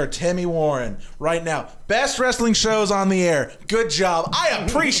 Commenter Timmy Warren, right now. Best wrestling shows on the air. Good job. I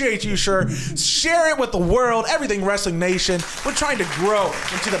appreciate you, sir. Share it with the world, everything Wrestling Nation. We're trying to grow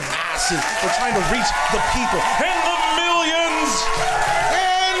into the masses. We're trying to reach the people and the millions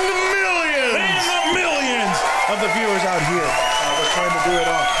of the viewers out here. We're trying to do it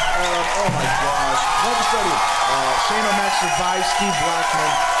all. Oh my gosh. Let me tell you. Shane O'Mac survived Steve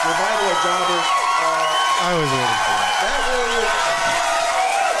Blackman. Revival of Jobbers. I was waiting for that.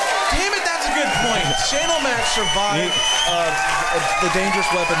 Damn it, that's a good point. Shane O'Mac survived the dangerous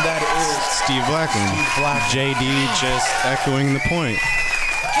weapon that is Steve Blackman. JD just echoing the point.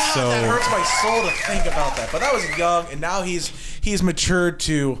 God, so that hurts my soul to think about that. But that was young, and now he's matured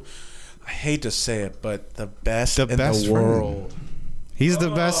to, I hate to say it, but the best in the world. He's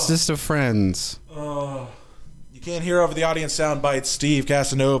the bestest of friends. You can't hear over the audience sound bites. Steve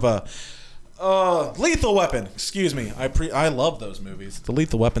Casanova. Lethal Weapon. Excuse me. I love those movies. The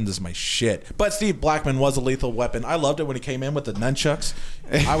Lethal Weapon is my shit. But Steve Blackman was a lethal weapon. I loved it when he came in with the nunchucks.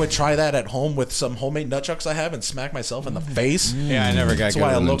 I would try that at home with some homemade nunchucks I have and smack myself in the face. Yeah, I never got. That's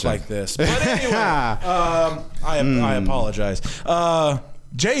why I look like this. But anyway, I apologize.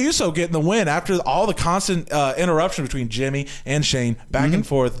 Jey Uso getting the win after all the constant interruption between Jimmy and Shane, back and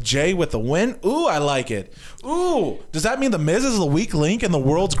forth. Jey with the win. Ooh, I like it. Ooh, does that mean the Miz is the weak link in the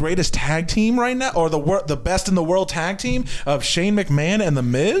world's greatest tag team right now, or the best in the world tag team of Shane McMahon and the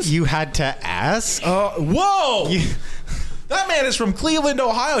Miz? You had to ask. Whoa. That man is from Cleveland,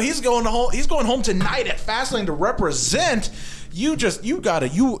 Ohio. He's going home tonight at Fastlane to represent. You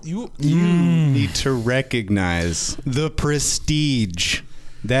need to recognize the prestige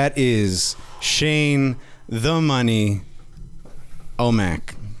that is Shane the Money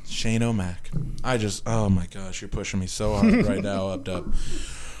O'Mac. Shane O'Mac. Oh my gosh, you're pushing me so hard right now, up.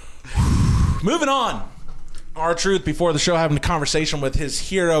 Moving on. R-Truth before the show having a conversation with his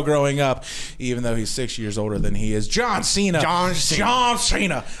hero growing up, even though he's 6 years older than he is, John Cena. John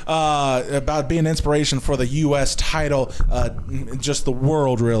Cena. About being an inspiration for the U.S. title, just the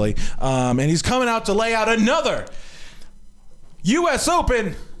world, really. And he's coming out to lay out another U.S.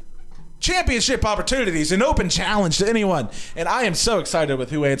 Open championship opportunities, an open challenge to anyone, and I am so excited with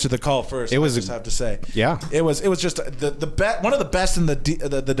who answered the call first. I just have to say, it was just the bet, one of the best in the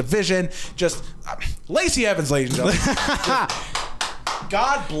division. Just Lacey Evans, ladies and gentlemen.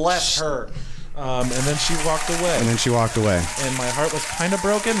 God bless her. And then she walked away. And my heart was kind of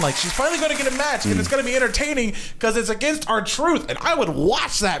broken. Like, she's finally going to get a match, and it's going to be entertaining because it's against R-Truth, and I would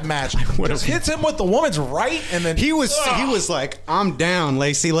watch that match. Just hits him with the woman's right, and then he was like, "I'm down,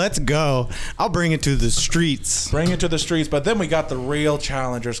 Lacey. Let's go. I'll bring it to the streets." But then we got the real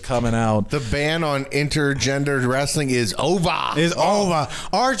challengers coming out. The ban on intergender wrestling is over.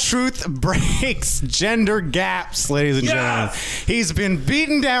 R-Truth breaks gender gaps, ladies and gentlemen. He's been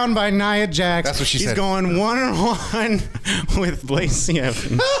beaten down by Nia Jax. That's what she said. He's going 1-on-1 with Lacey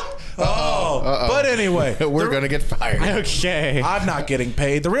Evans. But anyway, we're going to get fired. Okay. I'm not getting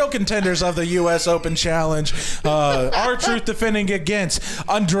paid. The real contenders of the U.S. Open Challenge, R-Truth defending against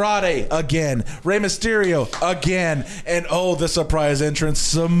Andrade again, Rey Mysterio again, and the surprise entrance,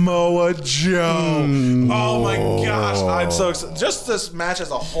 Samoa Joe. Oh my gosh, I'm so excited. Just this match as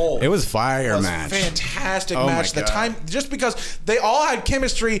a whole. It was fire match. Fantastic match. The time, just because they all had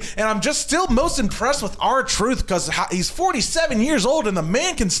chemistry, and I'm just still most impressed with R-Truth because he's 47 years old and the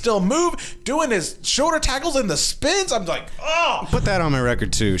man can still move, doing his shoulder tackles and the spins. I'm like, Put that on my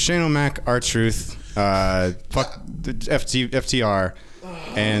record too. Shane O'Mac, R-Truth, fuck the FTR,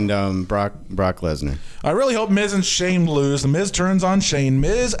 and Brock Lesnar. I really hope Miz and Shane lose. The Miz turns on Shane.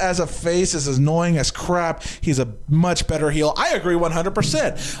 Miz as a face is as annoying as crap. He's a much better heel. I agree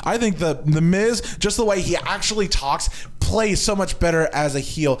 100%. I think the Miz, just the way he actually talks, plays so much better as a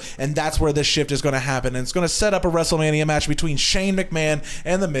heel, and that's where this shift is going to happen. And it's going to set up a WrestleMania match between Shane McMahon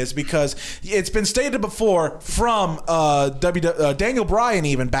and the Miz, because it's been stated before from Daniel Bryan,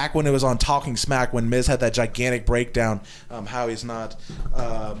 even back when it was on Talking Smack, when Miz had that gigantic breakdown, how he's not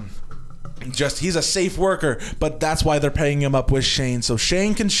he's a safe worker, but that's why they're paying him up with Shane, so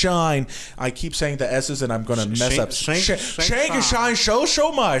Shane can shine. I keep saying the S's and I'm going to mess up. Shane can shine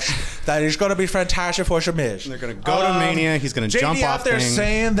so much that it's going to be fantastic for Shamiz. They're going to go to Mania. He's going to jump off out there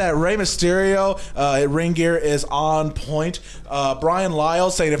saying that Rey Mysterio at Ring Gear is on point. Brian Lyle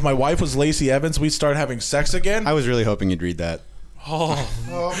saying if my wife was Lacey Evans, we'd start having sex again. I was really hoping you'd read that. Oh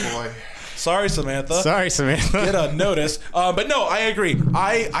boy. Sorry, Samantha. Get a notice. But no, I agree.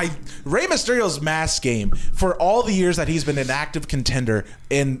 Rey Mysterio's mask game, for all the years that he's been an active contender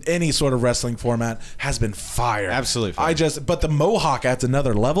in any sort of wrestling format, has been fire. Absolutely fire. But the Mohawk adds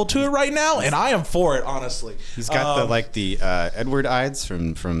another level to it right now, and I am for it, honestly. He's got the Edward Ides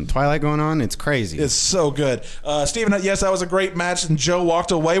from Twilight going on. It's crazy. It's so good. Steven, yes, that was a great match, and Joe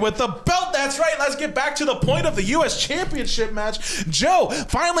walked away with the belt. That's right. Let's get back to the point of the U.S. Championship match. Joe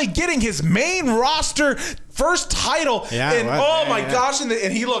finally getting his main roster first title, my gosh, and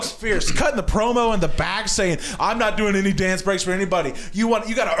he looks fierce, cutting the promo in the back saying, I'm not doing any dance breaks for anybody, you got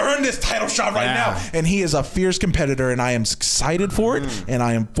to earn this title shot right now, and he is a fierce competitor, and I am excited for it, and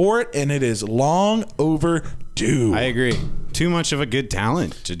I am for it, and it is long overdue. I agree. Too much of a good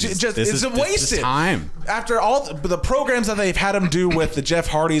talent. It's wasted time. After all the programs that they've had him do with the Jeff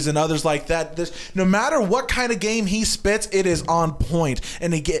Hardys and others like that, no matter what kind of game he spits, it is on point,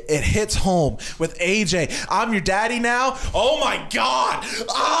 and it hits home. With AJ, I'm your daddy now. Oh my God!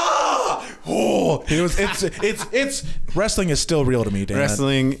 It's wrestling is still real to me, Dan.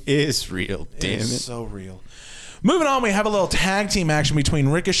 Wrestling is real. Damn it, it's so real. Moving on, we have a little tag team action between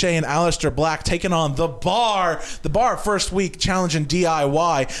Ricochet and Aleister Black taking on The Bar. The Bar first week challenging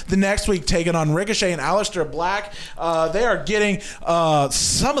DIY. The next week taking on Ricochet and Aleister Black. They are getting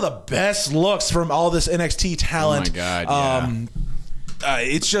some of the best looks from all this NXT talent. Oh my God, yeah.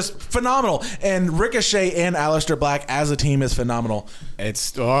 It's just phenomenal. And Ricochet and Aleister Black as a team is phenomenal.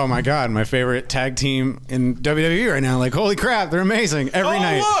 It's, oh my God, my favorite tag team in WWE right now. Like, holy crap, they're amazing every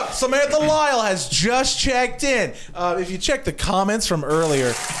night. Look, Samantha Lyle has just checked in. If you check the comments from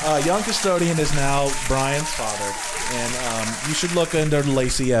earlier, Young Custodian is now Brian's father. And you should look into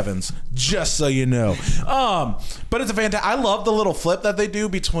Lacey Evans, just so you know. But it's a fantastic. I love the little flip that they do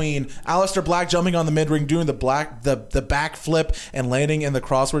between Aleister Black jumping on the mid-ring, doing the back flip and landing in the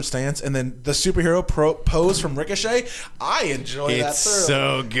crossword stance, and then the superhero pose from Ricochet. I enjoy that thoroughly. It's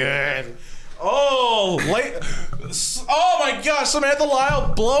so good. Oh my gosh, Samantha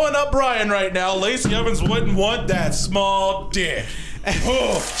Lyle blowing up Brian right now. Lacey Evans wouldn't want that small dick.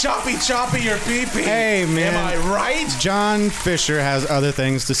 choppy your pee-pee. Hey, man. Am I right? John Fisher has other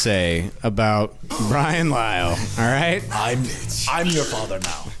things to say about Brian Lyle. All right? I'm your father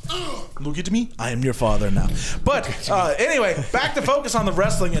now. Look at me. I am your father now. But anyway, back to focus on the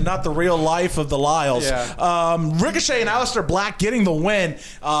wrestling and not the real life of the Lyles. Yeah. Ricochet and Aleister Black getting the win.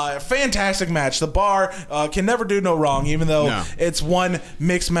 Fantastic match. The Bar can never do no wrong, even though it's one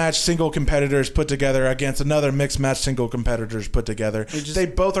mixed match single competitors put together against another mixed match single competitors put together. They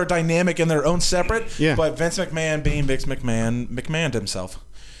both are dynamic in their own separate, but Vince McMahon being Vince McMahon, McMahoned himself.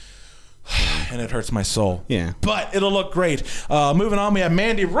 And it hurts my soul. Yeah. But it'll look great. Moving on, we have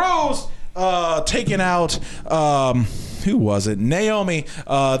Mandy Rose taking out, who was it? Naomi,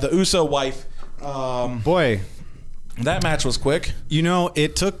 the Uso wife. Boy. That match was quick. You know,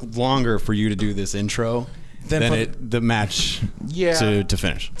 it took longer for you to do this intro than the match to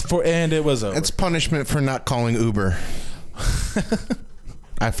finish. And it was over. It's punishment for not calling Uber.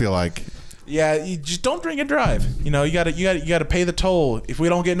 I feel like. Yeah, you just don't drink and drive. You know, you gotta pay the toll. If we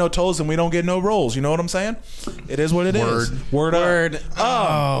don't get no tolls, then we don't get no rolls. You know what I'm saying? It is what it is. Word.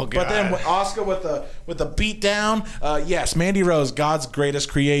 Oh, God. But then Asuka with the beat down. Yes, Mandy Rose, God's greatest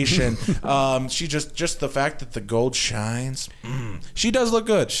creation. She just the fact that the gold shines. She does look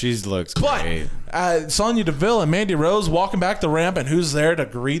good. She looks great. But Sonya Deville and Mandy Rose walking back the ramp, and who's there to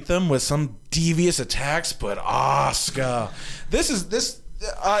greet them with some devious attacks? But Asuka.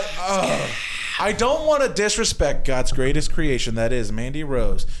 I don't want to disrespect God's greatest creation, that is Mandy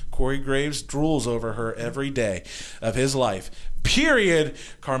Rose. Corey Graves drools over her every day of his life. Period,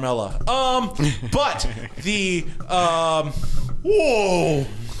 Carmella. But the whoa.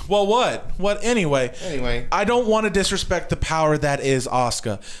 Well, what? Anyway, I don't want to disrespect the power that is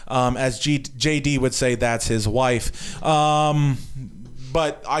Asuka. As JD would say, that's his wife.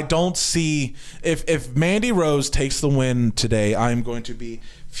 But I don't see if Mandy Rose takes the win today, I'm going to be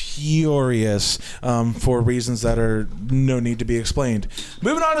furious for reasons that are no need to be explained.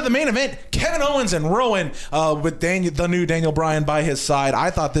 Moving on to the main event, Kevin Owens and Rowan with the new Daniel Bryan by his side. I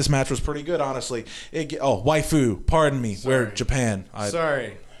thought this match was pretty good, honestly. Waifu, pardon me. Sorry. We're Japan.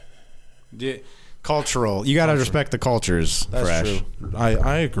 Sorry. Cultural. You got to respect the cultures. That's Fresh. true.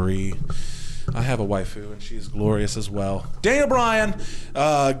 I agree. I have a waifu, and she's glorious as well. Daniel Bryan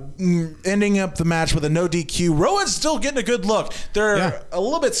ending up the match with a no DQ. Rowan's still getting a good look. They're a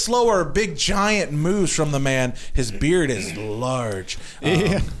little bit slower, big giant moves from the man. His beard is large.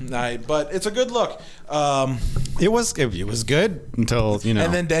 But it's a good look. It was good until,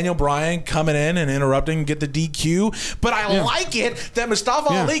 And then Daniel Bryan coming in and interrupting, get the DQ. But I like it that Mustafa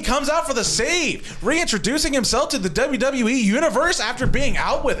Ali comes out for the save, reintroducing himself to the WWE Universe after being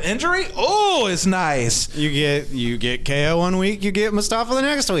out with injury. Oh, it's nice. You get KO one week, you get Mustafa the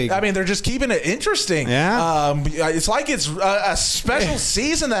next week. I mean, they're just keeping it interesting. Yeah. It's like it's a special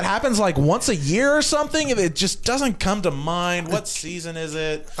season that happens like once a year or something. It just doesn't come to mind. What season is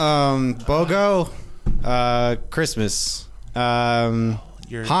it? BOGO. Christmas, Hanukkah,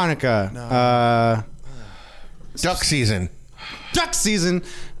 Duck season.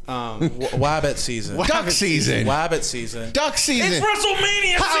 Wabbit season. Duck season. Wabbit season. Duck season. It's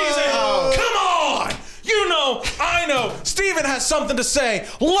WrestleMania season. Come on. You know, I know. Steven has something to say.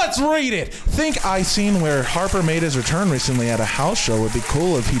 Let's read it. Think I seen where Harper made his return recently at a house show. Would be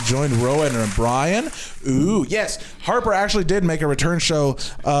cool if he joined Rowan and Bryan. Ooh, yes. Harper actually did make a return show.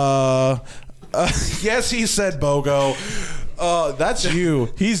 Yes, he said BOGO. That's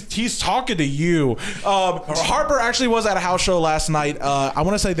you. He's talking to you. Harper actually was at a house show last night. I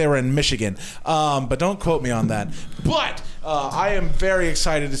want to say they were in Michigan, but don't quote me on that. But I am very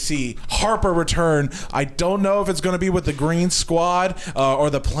excited to see Harper return. I don't know if it's going to be with the Green Squad or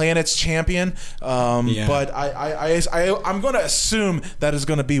the Planet's Champion, but I'm going to assume that is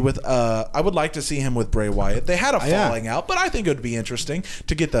going to be with. I would like to see him with Bray Wyatt. They had a falling out, but I think it would be interesting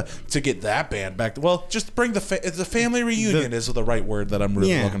to get that band back. Well, just bring it's a family reunion is the right word that I'm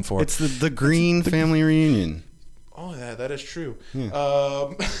really looking for. It's the Green family reunion. Oh yeah, that is true.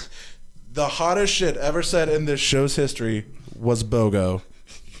 Yeah. The hottest shit ever said in this show's history was BOGO.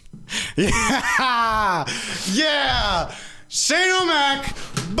 Yeah! Shane O'Mac,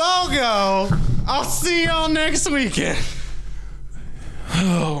 BOGO. I'll see y'all next weekend.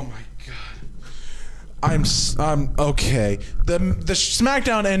 Oh my God. I'm okay. The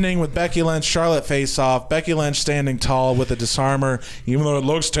SmackDown ending with Becky Lynch, Charlotte face off. Becky Lynch standing tall with a disarmer, even though it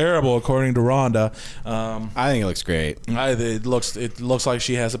looks terrible according to Ronda. I think it looks great. It looks like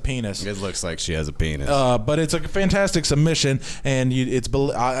she has a penis. It looks like she has a penis. But it's a fantastic submission, and it's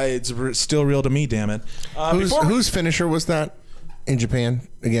still real to me. Damn it. Whose finisher was that in Japan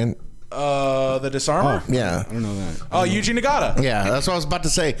again? The disarmer? Yeah. I don't know that. Oh, Yuji Nagata. Yeah, that's what I was about to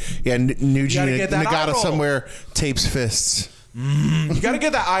say. Yeah, Yuji Nagata somewhere tapes fists. You got to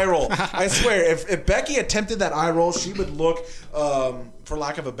get that eye roll. I swear, if Becky attempted that eye roll, she would look, for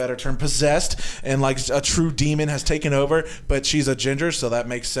lack of a better term, possessed, and like a true demon has taken over. But she's a ginger, so that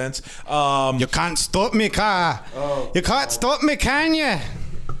makes sense. You can't stop me, You can't stop me, can you?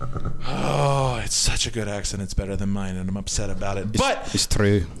 Oh, it's such a good accent. It's better than mine, and I'm upset about it. But it's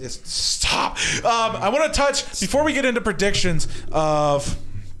true. Stop. I want to touch, before we get into predictions of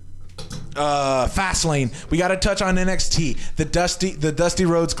Fastlane, we got to touch on NXT. The Dusty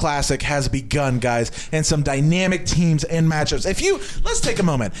Rhodes Classic has begun, guys, and some dynamic teams and matchups. Let's take a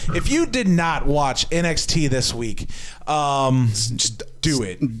moment. If you did not watch NXT this week, just do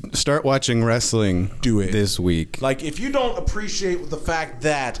it. Start watching wrestling. Do it this week. Like, if you don't appreciate the fact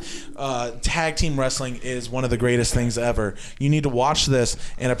that tag team wrestling is one of the greatest things ever, you need to watch this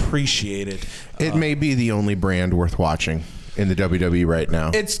and appreciate it. It may be the only brand worth watching in the WWE right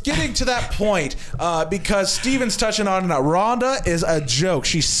now. It's getting to that point because Steven's touching on it. Ronda is a joke.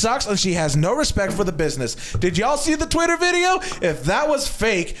 She sucks and she has no respect for the business. Did y'all see the Twitter video? If that was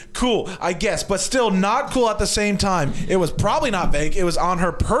fake, cool, I guess, but still not cool at the same time. It was probably not fake. It was on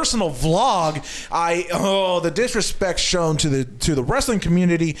her personal vlog. The disrespect shown to the wrestling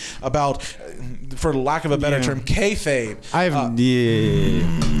community about, for lack of a better term, kayfabe.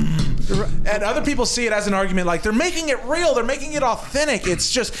 And other people see it as an argument, like they're making it real, they're making it authentic.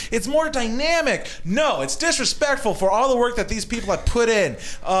 It's more dynamic. No, it's disrespectful for all the work that these people have put in.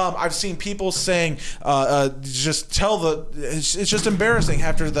 I've seen people saying, it's just embarrassing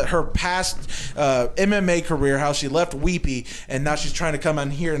after her past MMA career, how she left Weepy and now she's trying to come on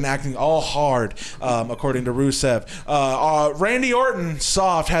here and acting all hard, according to Rusev. Randy Orton,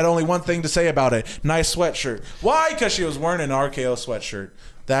 soft, had only one thing to say about it: nice sweatshirt. Why? Because she was wearing an RKO sweatshirt.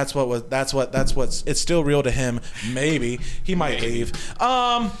 That's what's it's still real to him. Maybe he might leave.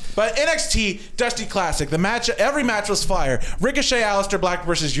 But NXT Dusty Classic, every match was fire. Ricochet, Aleister Black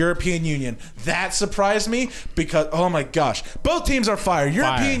versus European Union. That surprised me because, oh my gosh, both teams are fire.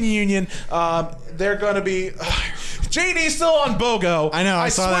 European Union, they're going to be. JD's still on BOGO. I know. I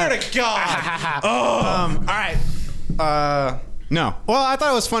swear to God. All right. No. Well, I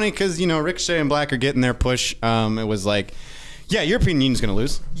thought it was funny because Ricochet and Black are getting their push. It was like, yeah, European Union's going to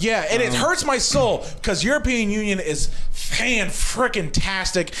lose. Yeah, and it hurts my soul because European Union is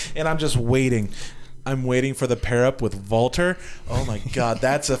fan-frickin-tastic, and I'm just waiting. I'm waiting for the pair-up with Walter. Oh, my God,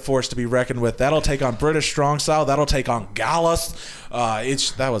 that's a force to be reckoned with. That'll take on British Strong Style. That'll take on Gallus.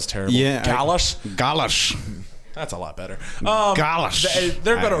 That was terrible. Yeah, Gallus? Gallus. That's a lot better. Gosh.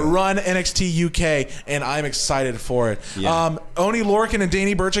 They're going to run NXT UK, and I'm excited for it. Yeah. Oni Lorcan and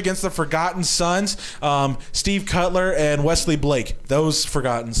Danny Burch against the Forgotten Sons. Steve Cutler and Wesley Blake. Those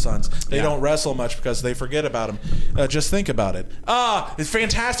Forgotten Sons. They don't wrestle much because they forget about them. Just think about it. It's a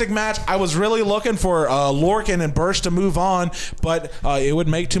fantastic match. I was really looking for Lorcan and Burch to move on, but it would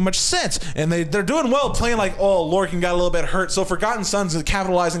make too much sense. And they're doing well playing like, Lorcan got a little bit hurt. So Forgotten Sons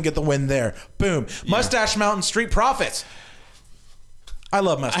capitalize and get the win there. Boom. Yeah. Mustache Mountain Street Profits. I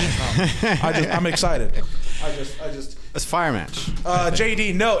love Mustache Mountain. I'm excited. It's a fire match.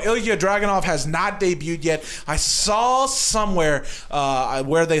 JD, no, Ilya Dragunov has not debuted yet. I saw somewhere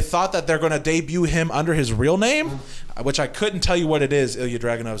where they thought that they're going to debut him under his real name, which I couldn't tell you what it is. Ilya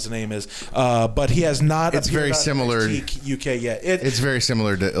Dragunov's name is, but he has not. It's very similar. UK yet. It's very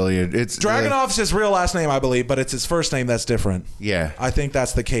similar to Ilya. It's Dragunov's his real last name, I believe, but it's his first name that's different. Yeah, I think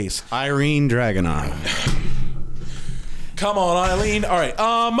that's the case. Irene Dragunov. Come on, Eileen. All right.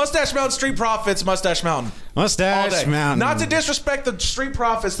 Mustache Mountain Street Profits, Mustache Mountain. Mustache Mountain. Not to disrespect the Street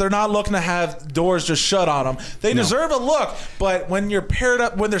Profits, they're not looking to have doors just shut on them. They deserve a look, but when you're paired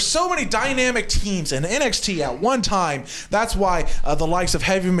up, when there's so many dynamic teams in NXT at one time, that's why the likes of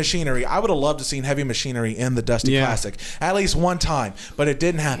Heavy Machinery, I would have loved to seen Heavy Machinery in the Dusty Classic at least one time, but it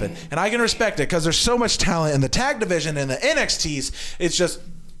didn't happen. And I can respect it because there's so much talent in the tag division and the NXTs. It's just,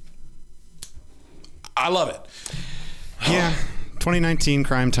 I love it. Yeah, 2019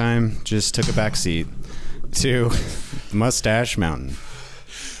 Crime Time just took a back seat to Mustache Mountain.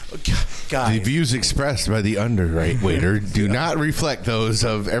 The views expressed by the underwriter do not reflect those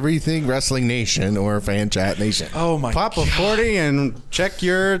of Everything Wrestling Nation or Fan Chat Nation. Oh my! Pop a 40 and check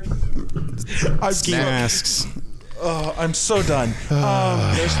your ski masks. I'm so done.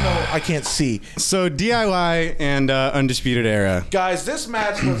 I can't see. So DIY and Undisputed Era. Guys, this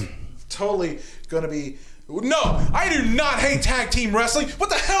match was totally going to be... No, I do not hate tag team wrestling. What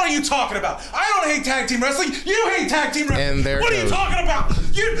the hell are you talking about? I don't hate tag team wrestling. You hate tag team wrestling. What are you talking about?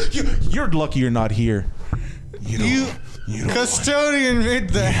 You're lucky you're not here. Custodian made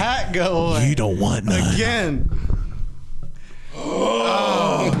the hat go away. You don't want none. Again.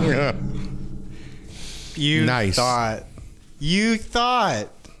 Yeah. You Nice. thought.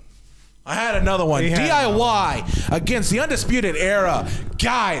 I had another one. DIY against the Undisputed Era.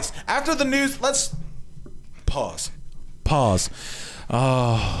 Guys, after the news, let's pause.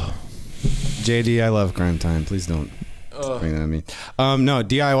 Oh. JD, I love Crime Time. Please don't bring that at me. No,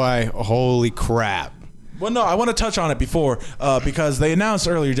 DIY, holy crap. Well, no, I want to touch on it before because they announced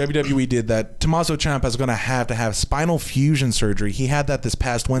earlier, WWE did, that Tommaso Ciampa is going to have spinal fusion surgery. He had that this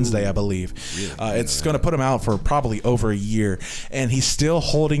past Wednesday, I believe. Really? It's going to put him out for probably over a year. And he's still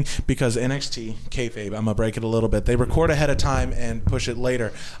holding, because NXT, kayfabe, I'm going to break it a little bit. They record ahead of time and push it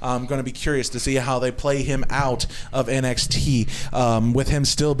later. I'm going to be curious to see how they play him out of NXT with him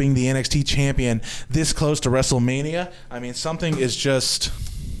still being the NXT champion this close to WrestleMania. I mean, something's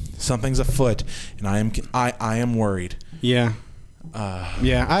afoot, and I am worried. Yeah.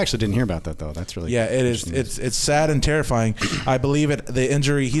 I actually didn't hear about that though. That's really it is. It's sad and terrifying. I believe the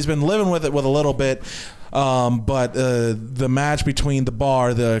injury. He's been living with it with a little bit, but the match between the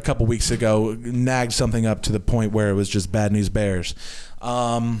Bar a couple weeks ago nagged something up to the point where it was just bad news bears.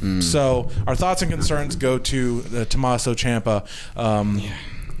 So our thoughts and concerns go to Tommaso Ciampa.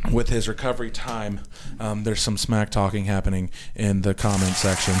 With his recovery time, there's some smack talking happening in the comment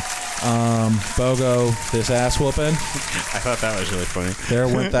section. Bogo, this ass whooping. I thought that was really funny. There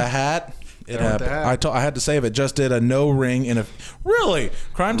went the hat. It happened. I had to save it. Just did a no ring in a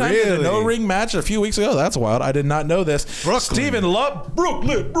Crime Time did a no ring match a few weeks ago. That's wild. I did not know this. Steven Love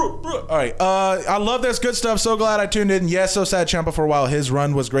Brooklyn. All right. I love this good stuff. So glad I tuned in. Yes, so sad Ciampa for a while. His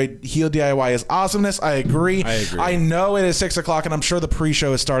run was great. Heel DIY is awesomeness. I agree. I know it is 6 o'clock and I'm sure the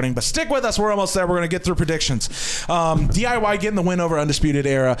pre-show is starting, but stick with us. We're almost there. We're going to get through predictions. DIY getting the win over Undisputed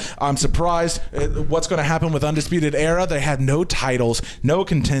Era. I'm surprised what's going to happen with Undisputed Era. They have no titles, no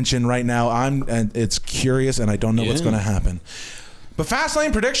contention right now. And it's curious, and I don't know what's going to happen. But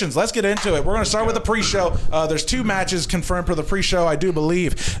Fastlane predictions, let's get into it. We're going to start with the pre-show. There's 2 matches confirmed for the pre-show, I do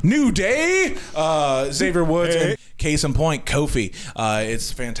believe. New Day, Xavier Woods, and case in point, Kofi.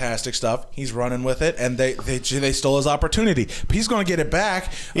 It's fantastic stuff. He's running with it, and they stole his opportunity. He's going to get it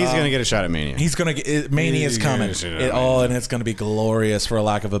back. He's going to get a shot at Mania. He's going to get Mania is coming. And it's going to be glorious, for a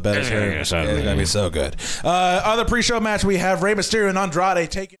lack of a better term. It's going to be so good. Other pre-show match, we have Rey Mysterio and Andrade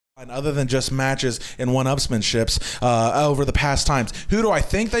taking. And other than just matches and one-upsmanships over the past times, who do I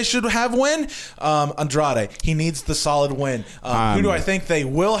think they should have win? Andrade. He needs the solid win. Who do I think they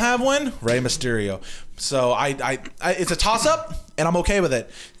will have win? Rey Mysterio. So it's a toss-up, and I'm okay with it.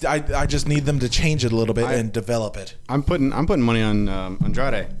 I just need them to change it a little bit and develop it. I'm putting money on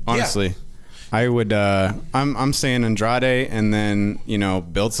Andrade. Honestly. Yeah. I would. I'm saying Andrade, and then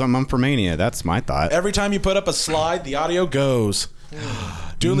build something up for Mania. That's my thought. Every time you put up a slide, the audio goes.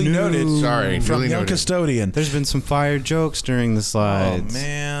 Duly noted. Sorry, from Young Custodian. There's been some fire jokes during the slides. Oh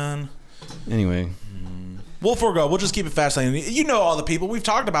man. Anyway. We'll forego. We'll just keep it fascinating. You know all the people. We've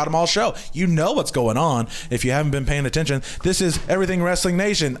talked about them all show. You know what's going on if you haven't been paying attention. This is Everything Wrestling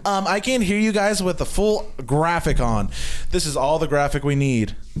Nation. I can't hear you guys with the full graphic on. This is all the graphic we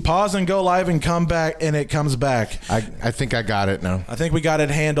need. Pause and go live and come back, and it comes back. I think I got it now. I think we got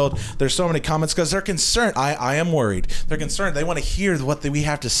it handled. There's so many comments because they're concerned. I am worried. They're concerned. They want to hear what we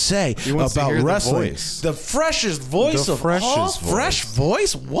have to say about wrestling. The freshest voice of all. Fresh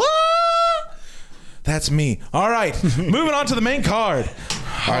voice? What? That's me. All right, moving on to the main card.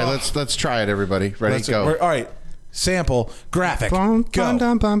 All right, let's try it, everybody. Ready, go. All right, sample, graphic, go. So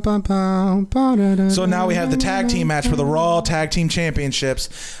now we have the tag team match for the Raw Tag Team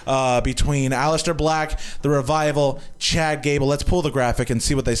Championships between Aleister Black, The Revival, Chad Gable. Let's pull the graphic and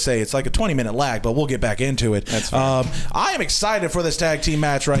see what they say. It's like a 20-minute lag, but we'll get back into it. That's I am excited for this tag team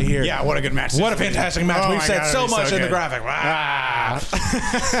match right here. Yeah, what a good match. What a fantastic match. We've said so much in the graphic.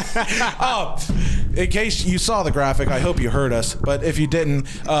 In case you saw the graphic, I hope you heard us. But if you didn't,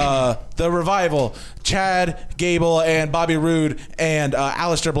 The Revival, Chad Gable and Bobby Roode and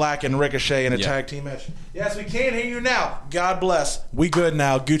Aleister Black and Ricochet in a tag team match. Yes, we can hear you now. God bless. We good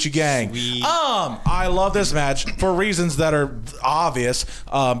now. Gucci gang. Sweet. I love this match for reasons that are obvious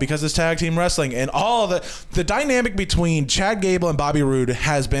because it's tag team wrestling and all of the dynamic between Chad Gable and Bobby Roode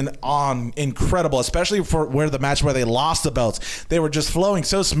has been incredible, especially for where they lost the belts. They were just flowing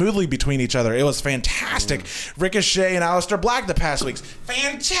so smoothly between each other. It was fantastic. Ricochet and Aleister Black the past weeks.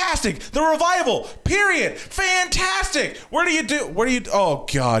 Fantastic. The Revival. Period. Fantastic. Where do you oh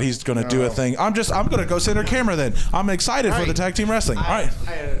God, he's gonna do a thing. I'm gonna go center camera then. I'm excited for the tag team wrestling. All right.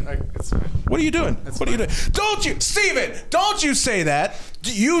 What are you doing? What are you doing? Don't you, Steven, don't you say that.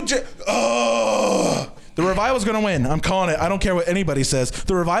 You just, The Revival's going to win. I'm calling it. I don't care what anybody says.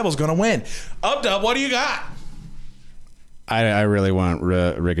 The Revival's going to win. Up, what do you got? I really want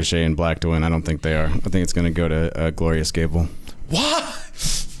Ricochet and Black to win. I don't think they are. I think it's going to go to Glorious Gable. What?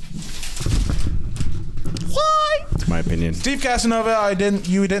 That's my opinion. Steve Casanova,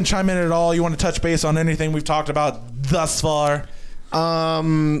 you didn't chime in at all. You want to touch base on anything we've talked about thus far?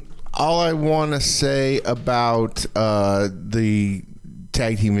 All I want to say about the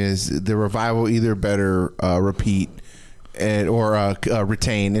tag team is the Revival either better repeat or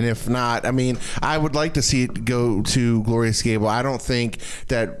retain, and if not, I mean, I would like to see it go to Glorious Gable. I don't think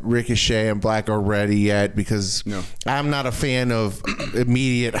that Ricochet and Black are ready yet because I'm not a fan of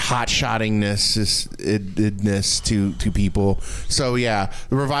immediate hot shottingness to people. So yeah,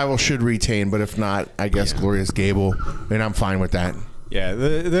 the Revival should retain, but if not, I guess Glorious Gable, and I'm fine with that. Yeah,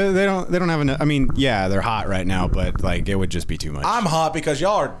 they don't have enough. I mean, yeah, they're hot right now, but like it would just be too much. I'm hot because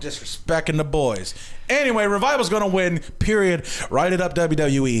y'all are disrespecting the boys. Anyway, Revival's going to win, period. Write it up,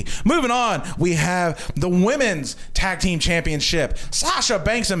 WWE. Moving on, we have the Women's Tag Team Championship. Sasha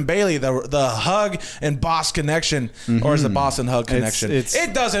Banks and Bayley, the Hug and Boss Connection, or is it Boss and Hug Connection?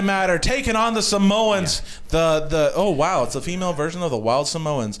 It doesn't matter. Taking on the Samoans. Yeah. Oh, wow, it's a female version of the Wild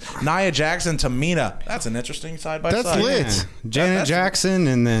Samoans. Nia Jax and Tamina. That's an interesting side-by-side. That's lit. Yeah. Janet Jackson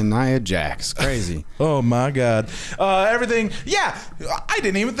and then Nia Jax. Crazy. Oh, my God. Everything. Yeah, I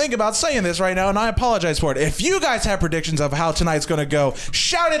didn't even think about saying this right now, and I apologize for it. If you guys have predictions of how tonight's going to go,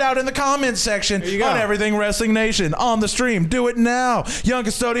 shout it out in the comments section on Everything Wrestling Nation on the stream. Do it now. Young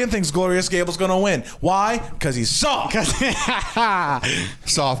Custodian thinks Glorious Gable's going to win. Why? Because he's soft.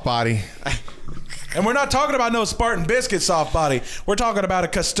 Soft body. And we're not talking about no Spartan Biscuit soft body. We're talking about a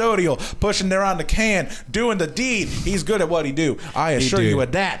custodial pushing around the can, doing the deed. He's good at what he do. I assure you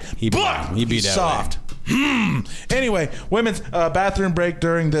of that. But he's soft. Anyway, women's bathroom break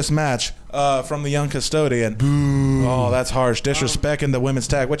during this match from the Young Custodian. Boo. Oh, that's harsh. Disrespecting the women's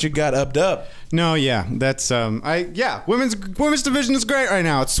tag. What you got, up? No, yeah, that's women's division is great right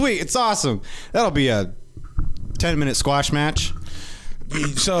now. It's sweet. It's awesome. That'll be a 10-minute squash match.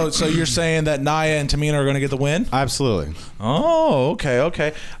 So you're saying that Nia and Tamina are going to get the win? Absolutely. Oh,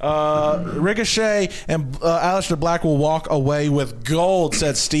 okay. Ricochet and Aleister Black will walk away with gold,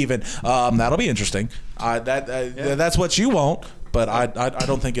 said Steven. That'll be interesting. That's what you want, but I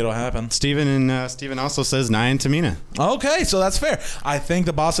don't think it'll happen. Steven also says Nia and Tamina. Okay, so that's fair. I think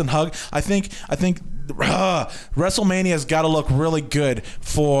the Boston Hug. I think WrestleMania's got to look really good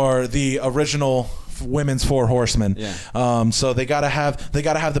for the original women's Four Horsemen. Yeah. So they gotta have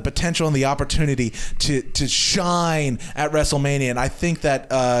the potential and the opportunity to shine at WrestleMania, and I think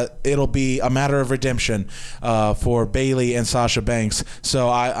that it'll be a matter of redemption for Bayley and Sasha Banks. So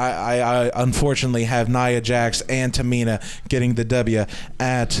I unfortunately have Nia Jax and Tamina getting the W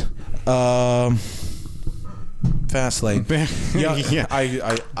at Fastlane. Yeah.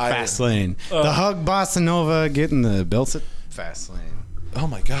 Fastlane. The Hug Bossa Nova getting the belts at Fastlane. Oh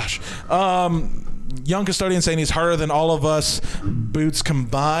my gosh. Young Custodian saying he's harder than all of us boots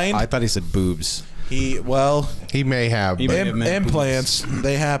combined. I thought he said boobs. He may have implants.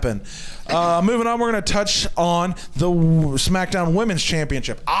 They happen. Moving on, we're going to touch on the SmackDown Women's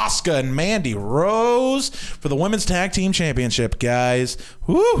Championship. Asuka and Mandy Rose for the Women's Tag Team Championship, guys.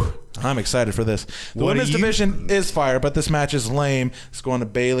 Woo! I'm excited for this. The women's division is fire, but this match is lame. It's going to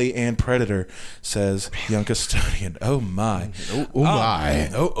Bayley and Predator, says Young Custodian. Oh, my. Oh, my.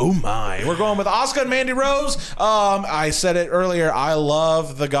 Oh, my. We're going with Asuka and Mandy Rose. I said it earlier. I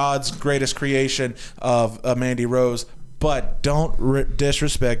love the God's greatest creation of Mandy Rose. But don't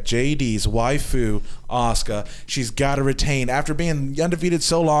disrespect JD's waifu, Asuka. She's got to retain. After being undefeated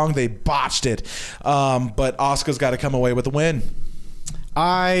so long, they botched it. But Asuka's got to come away with the win.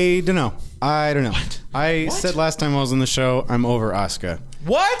 I don't know. What? I said last time I was on the show, I'm over Asuka.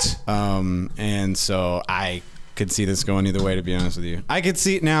 What? And so I could see this going either way, to be honest with you. I could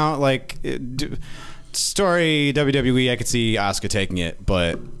see it now, like, story WWE, I could see Asuka taking it,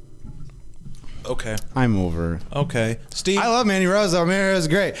 but... Okay. I'm over. Okay. Steve? I love Mandy Rose, though. Mandy Rose is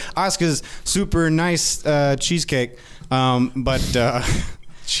great. Asuka's super nice cheesecake, but...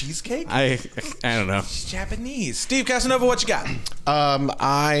 Cheesecake? I don't know. She's Japanese. Steve Casanova, what you got?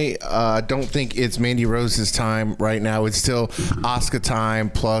 I don't think it's Mandy Rose's time right now. It's still Asuka time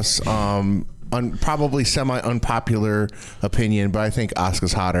plus probably semi-unpopular opinion, but I think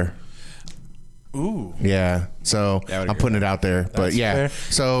Asuka's hotter. Ooh. Yeah. So I'm putting it out there. But yeah. Fair.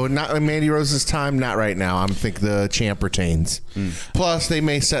 So not Mandy Rose's time, not right now. I think the champ retains. Plus, they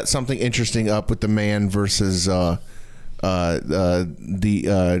may set something interesting up with the man versus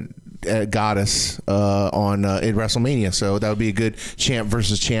Goddess on in WrestleMania. So that would be a good champ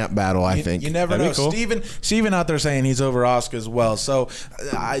versus champ battle, I think. You never know. Cool. Steven out there saying he's over Asuka as well. So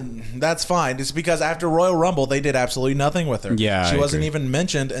that's fine. It's because after Royal Rumble, they did absolutely nothing with her. Yeah, she wasn't even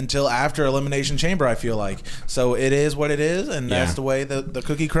mentioned until after Elimination Chamber, I feel like. So it is what it is, and that's the way the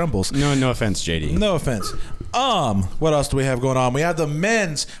cookie crumbles. No offense, JD. No offense. What else do we have going on? We have the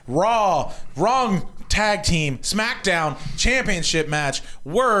men's Raw Tag Team SmackDown Championship match.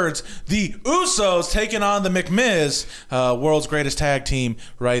 Words, the Usos taking on the McMiz, world's greatest tag team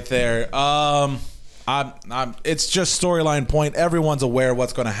right there. It's just storyline point. Everyone's aware of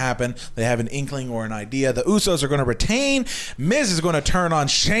what's going to happen. They have an inkling or an idea. The Usos are going to retain. Miz is going to turn on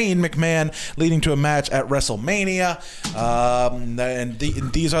Shane McMahon, leading to a match at WrestleMania.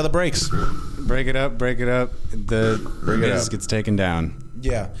 These are the breaks. Break it up. The Miz gets taken down.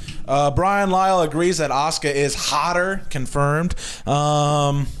 Yeah. Brian Lyle agrees that Asuka is hotter, confirmed.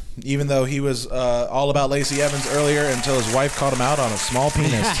 Even though he was all about Lacey Evans earlier until his wife caught him out on a small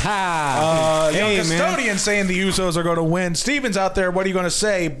penis. Young Custodian saying the Usos are going to win. Steven's out there. What are you going to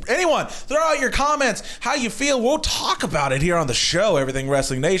say? Anyone, throw out your comments. How you feel? We'll talk about it here on the show, Everything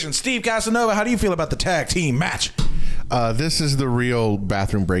Wrestling Nation. Steve Casanova, how do you feel about the tag team match? This is the real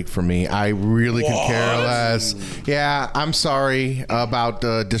bathroom break for me. I really could care less. Yeah, I'm sorry about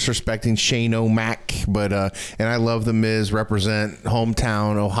disrespecting Shane O'Mac, but and I love the Miz, represent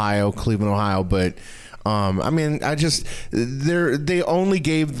hometown Ohio, Cleveland, Ohio, but I mean, they only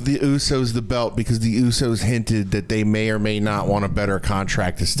gave the Usos the belt because the Usos hinted that they may or may not want a better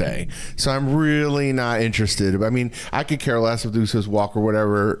contract to stay. So I'm really not interested. I mean, I could care less if the Usos walk or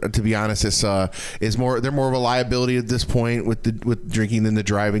whatever. To be honest, they're more of a liability at this point with drinking than the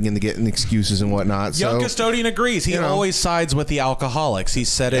driving and the getting excuses and whatnot. Young Custodian agrees. He always sides with the alcoholics. He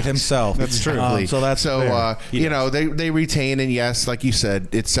said it himself. That's true. They retain, and yes, like you said,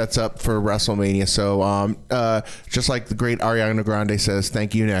 it sets up for WrestleMania. So. Just like the great Ariana Grande says,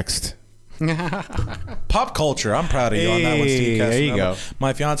 thank you, next. Pop culture. I'm proud of you on that one, Steve Casanova. There you go.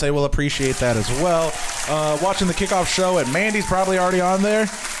 My fiance will appreciate that as well. Watching the kickoff show, and Mandy's probably already on there.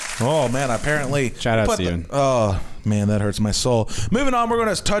 Oh, man, apparently. Shout out, Steven. Oh, man, that hurts my soul. Moving on, we're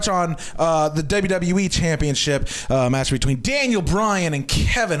going to touch on the WWE Championship match between Daniel Bryan and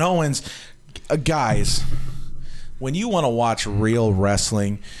Kevin Owens. Guys, when you want to watch real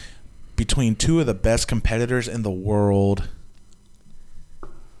wrestling between two of the best competitors in the world,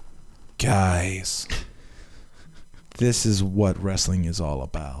 guys, this is what wrestling is all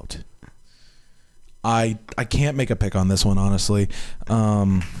about. I can't make a pick on this one, honestly.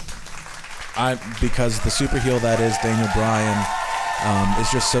 Because the super heel that is Daniel Bryan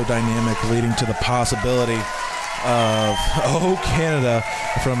is just so dynamic, leading to the possibility of Canada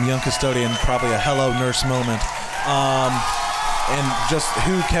from Young Custodian, probably a hello nurse moment. And just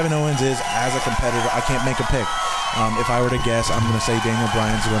who Kevin Owens is as a competitor, I can't make a pick. If I were to guess, I'm going to say Daniel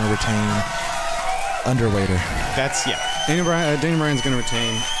Bryan's going to retain underwater. Daniel Bryan's going to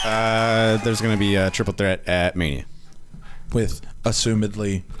retain. There's going to be a triple threat at Mania. With,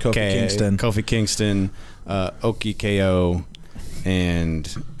 assumedly, Kofi Kingston, Oki KO,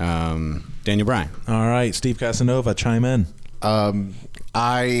 and Daniel Bryan. All right, Steve Casanova, chime in.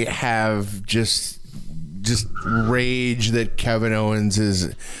 I have just rage that Kevin Owens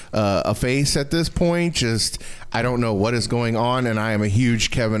is a face at this point. I don't know what is going on, and I am a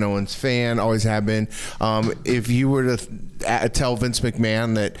huge Kevin Owens fan, always have been. If you were to tell Vince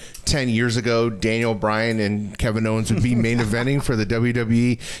McMahon that 10 years ago Daniel Bryan and Kevin Owens would be main eventing for the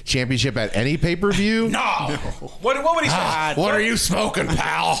WWE Championship at any pay-per-view, no. What would he say? What are you smoking,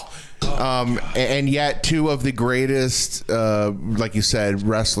 pal? And yet two of the greatest, like you said,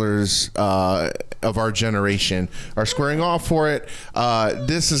 wrestlers of our generation are squaring off for it.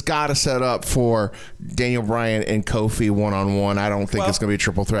 This has got to set up for Daniel Bryan and Kofi one-on-one. I don't think it's going to be a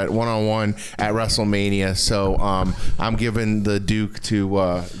triple threat one-on-one at WrestleMania. So I'm giving the Duke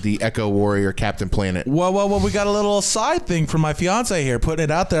to the Echo Warrior, Captain Planet. Well, we got a little side thing from my fiance here, putting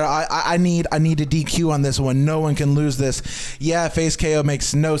it out there. I need a DQ on this one. No one can lose this. Yeah, face KO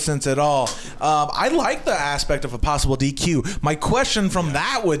makes no sense at all. I like the aspect of a possible DQ. My question from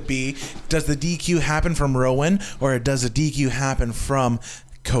that would be, does the DQ happen from Rowan, or does the DQ happen from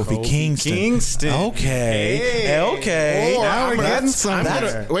Kofi Kingston? Okay. Now we're getting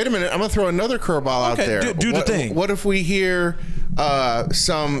somewhere. Wait a minute. I'm going to throw another curveball out there. Do the thing. What if we hear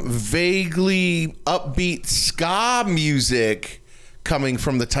some vaguely upbeat ska music coming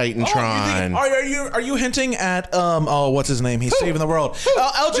from the Titantron? Are you hinting at what's his name? He's saving the world.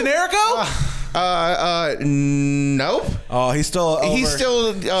 El Generico? Nope. Oh, he's still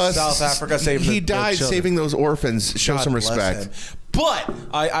South Africa saving. He died saving those orphans. Show some respect. But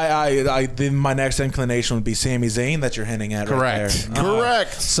my next inclination would be Sami Zayn that you're hinting at. Correct. Right there.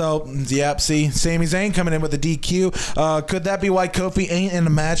 Correct. So, yep, see, Sami Zayn coming in with a DQ. Could that be why Kofi ain't in the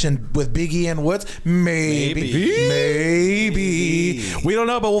match with Big E and Woods? Maybe. We don't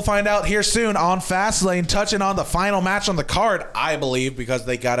know, but we'll find out here soon on Fastlane, touching on the final match on the card, I believe, because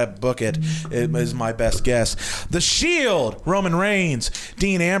they got to book it. It is my best guess. The Shield, Roman Reigns,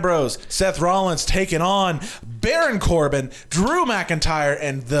 Dean Ambrose, Seth Rollins taking on Baron Corbin, Drew McIntyre,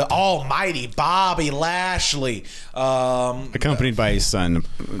 and the almighty Bobby Lashley. Accompanied by his son,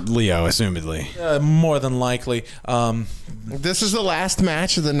 Leo, assumedly. More than likely. This is the last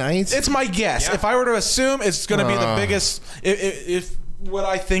match of the night? It's my guess. Yeah. If I were to assume, it's going to be the biggest... If what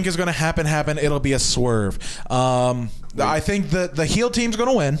I think is going to happen, it'll be a swerve. I think the heel team's going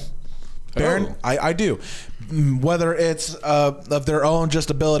to win. Baron, I do. Whether it's of their own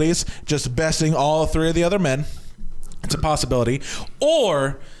just abilities, just besting all three of the other men, it's a possibility.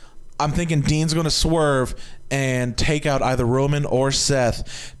 Or I'm thinking Dean's going to swerve and take out either Roman or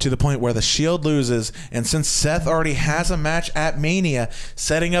Seth to the point where the Shield loses. And since Seth already has a match at Mania,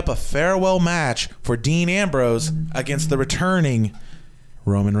 setting up a farewell match for Dean Ambrose against the returning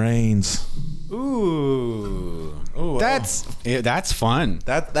Roman Reigns. Ooh, that's fun.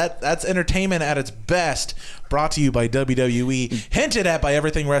 That's entertainment at its best. Brought to you by WWE, hinted at by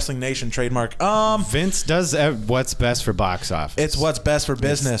Everything Wrestling Nation trademark. Vince does what's best for box office. It's what's best for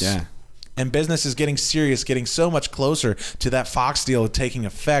business. Yeah. And business is getting serious, getting so much closer to that Fox deal taking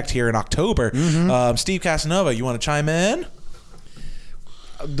effect here in October. Steve Casanova, you want to chime in?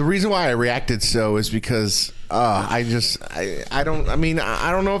 The reason why I reacted so is because I don't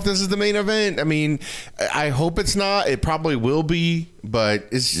know if this is the main event. I mean, I hope it's not. It probably will be, but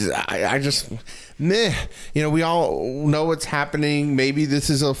it's just, meh. You know, we all know what's happening. Maybe this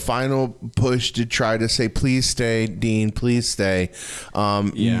is a final push to try to say, please stay, Dean, please stay.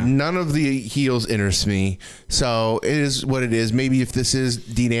 None of the heels interest me, so it is what it is. Maybe if this is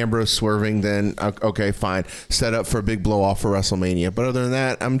Dean Ambrose swerving, then okay, fine. Set up for a big blow off for WrestleMania. But other than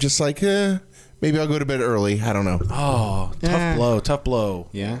that, I'm just like, maybe I'll go to bed early. I don't know. Oh, tough blow.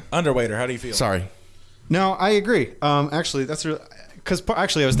 Yeah. Underwater, how do you feel? Sorry. No, I agree. Actually, that's really... Because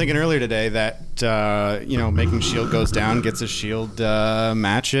I was thinking earlier today that making Shield goes down gets a Shield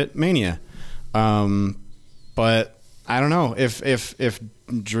match at Mania, but I don't know if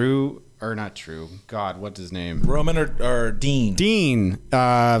Drew or not Drew. God, what's his name? Roman or Dean? Dean.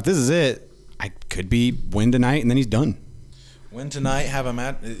 If this is it, I could be win tonight and then he's done. Win tonight, have a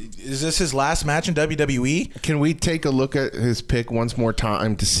match. Is this his last match in WWE? Can we take a look at his pick once more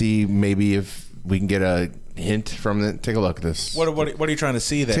time to see maybe if we can get a hint from it? Take a look at this. What are you trying to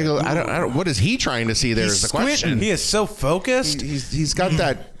see there? I don't. What is he trying to see there? Is the question. He is so focused. He's got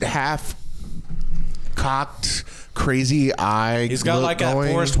that half cocked, crazy eye. He's got like a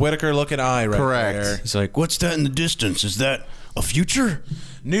Forrest Whitaker looking eye right Correct. there. He's like, what's that in the distance? Is that a future?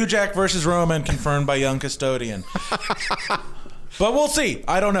 New Jack versus Roman confirmed by Young Custodian. But we'll see.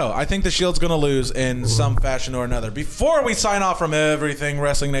 I don't know. I think the Shield's going to lose in some fashion or another. Before we sign off from Everything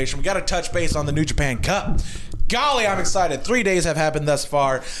Wrestling Nation, we got to touch base on the New Japan Cup. Golly, I'm excited. 3 days have happened thus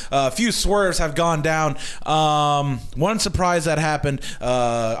far. A few swerves have gone down. One surprise that happened,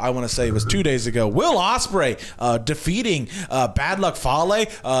 I want to say it was 2 days ago. Will Ospreay defeating Bad Luck Fale,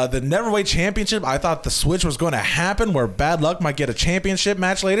 the Neverweight Championship. I thought the switch was going to happen where Bad Luck might get a championship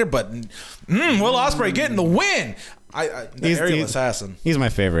match later, but Will Ospreay getting the win. The Aerial Assassin. He's my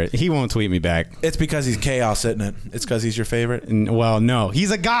favorite. He won't tweet me back. It's because he's Chaos, isn't it? It's because he's your favorite? Well, no.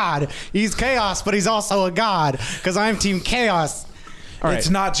 He's a god. He's Chaos, but he's also a god because I'm Team Chaos. All right. It's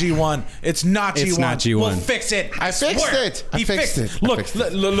not G1. It's not G1. It's not G1. We'll fix it. I fixed it. He fixed it. Look.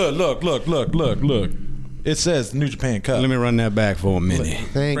 It says New Japan Cup. Let me run that back for a minute.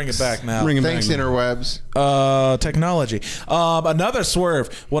 Thanks. Bring it back now. Thanks, interwebs. Technology. Another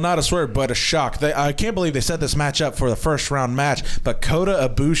swerve. Well, not a swerve, but a shock. I can't believe they set this match up for the first round match. But Kota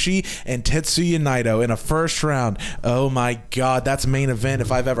Ibushi and Tetsuya Naito in a first round. Oh my God, that's main event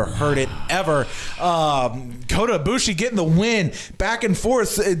if I've ever heard it ever. Kota Ibushi getting the win, back and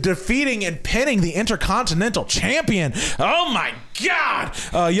forth, defeating and pinning the Intercontinental Champion. Oh my God.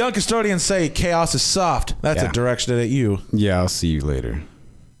 Young Custodians say Chaos is soft. That's a direction at you. Yeah, I'll see you later.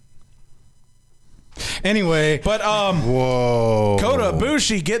 Anyway, but whoa, Kota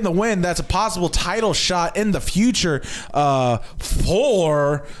Ibushi getting the win. That's a possible title shot in the future for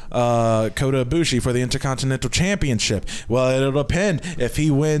Kota Ibushi for the Intercontinental Championship. Well, it'll depend if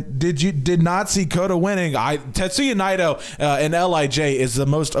he win. Did not see Kota winning. Tetsuya Naito and LIJ is the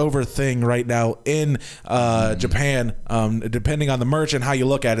most over thing right now in Japan. Depending on the merch and how you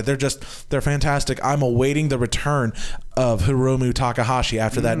look at it, they're fantastic. I'm awaiting the return of Hiromu Takahashi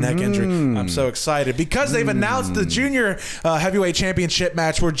after that neck injury. I'm so excited because they've announced the junior heavyweight championship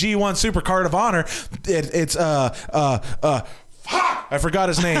match for G1 Super Card of Honor. It's I forgot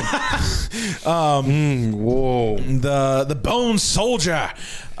his name. Whoa. The Bone Soldier.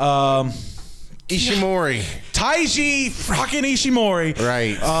 Ishimori. Taiji fucking Ishimori.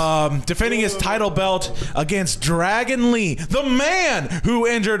 Right. Defending his title belt against Dragon Lee, the man who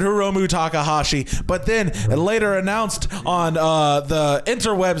injured Hiromu Takahashi, but then later announced on the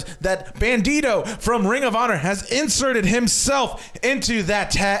interwebs that Bandito from Ring of Honor has inserted himself into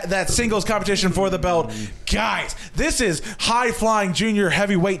that singles competition for the belt. Guys, this is high-flying junior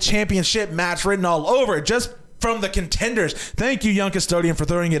heavyweight championship match written all over it. Just from the contenders. Thank you, Young Custodian, for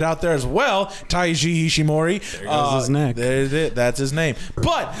throwing it out there as well. Taiji Ishimori. There goes his neck. There's it. That's his name.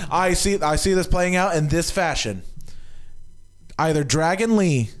 But I see this playing out in this fashion. Either Dragon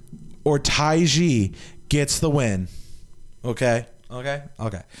Lee or Taiji gets the win. Okay.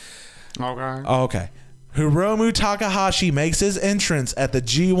 Hiromu Takahashi makes his entrance at the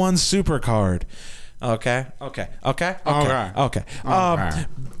G1 Supercard. Okay.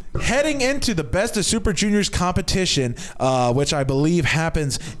 Heading into the Best of Super Juniors competition, which I believe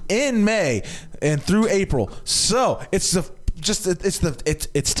happens in May and through April. So it's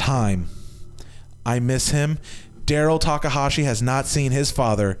time. I miss him. Daryl Takahashi has not seen his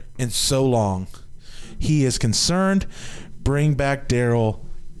father in so long. He is concerned. Bring back Daryl.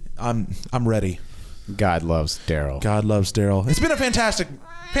 I'm ready. God loves Daryl. God loves Daryl. It's been a fantastic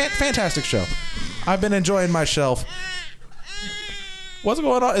show. I've been enjoying myself. What's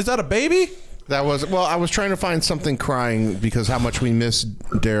going on? Is that a baby? I was trying to find something crying because how much we miss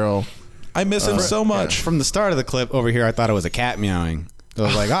Daryl. I miss him so much. From the start of the clip over here, I thought it was a cat meowing. So I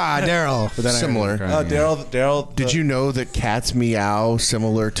was like, Daryl. But then Similar. Daryl. Did you know that cats meow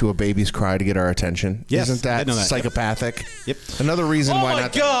similar to a baby's cry to get our attention? Yes, Isn't that I know that. psychopathic? Yep. Another reason why not. Oh my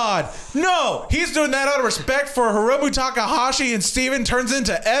God! No, he's doing that out of respect for Hiromu Takahashi, and Steven turns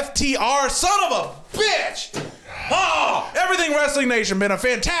into FTR. Son of a bitch! Oh, everything Wrestling Nation, been a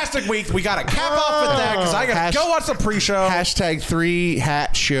fantastic week. We got to cap off with that because I got to go watch the pre-show. Hashtag 3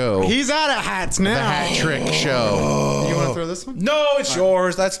 hat show. He's out of hats now. The hat trick show. You want to throw this one? No, it's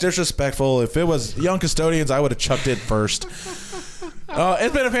yours. That's disrespectful. If it was Young Custodians, I would have chucked it first.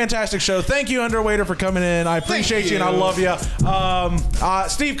 It's been a fantastic show. Thank you, Underwaiter, for coming in. I appreciate you and I love you.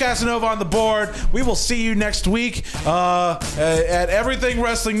 Steve Casanova on the board. We will see you next week at Everything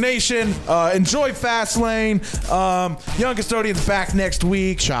Wrestling Nation. Enjoy Fastlane. Young Custodian's back next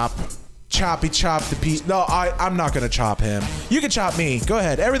week. Chop the piece. No, I'm not going to chop him. You can chop me. Go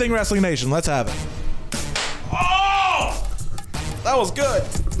ahead. Everything Wrestling Nation. Let's have it. Oh! That was good.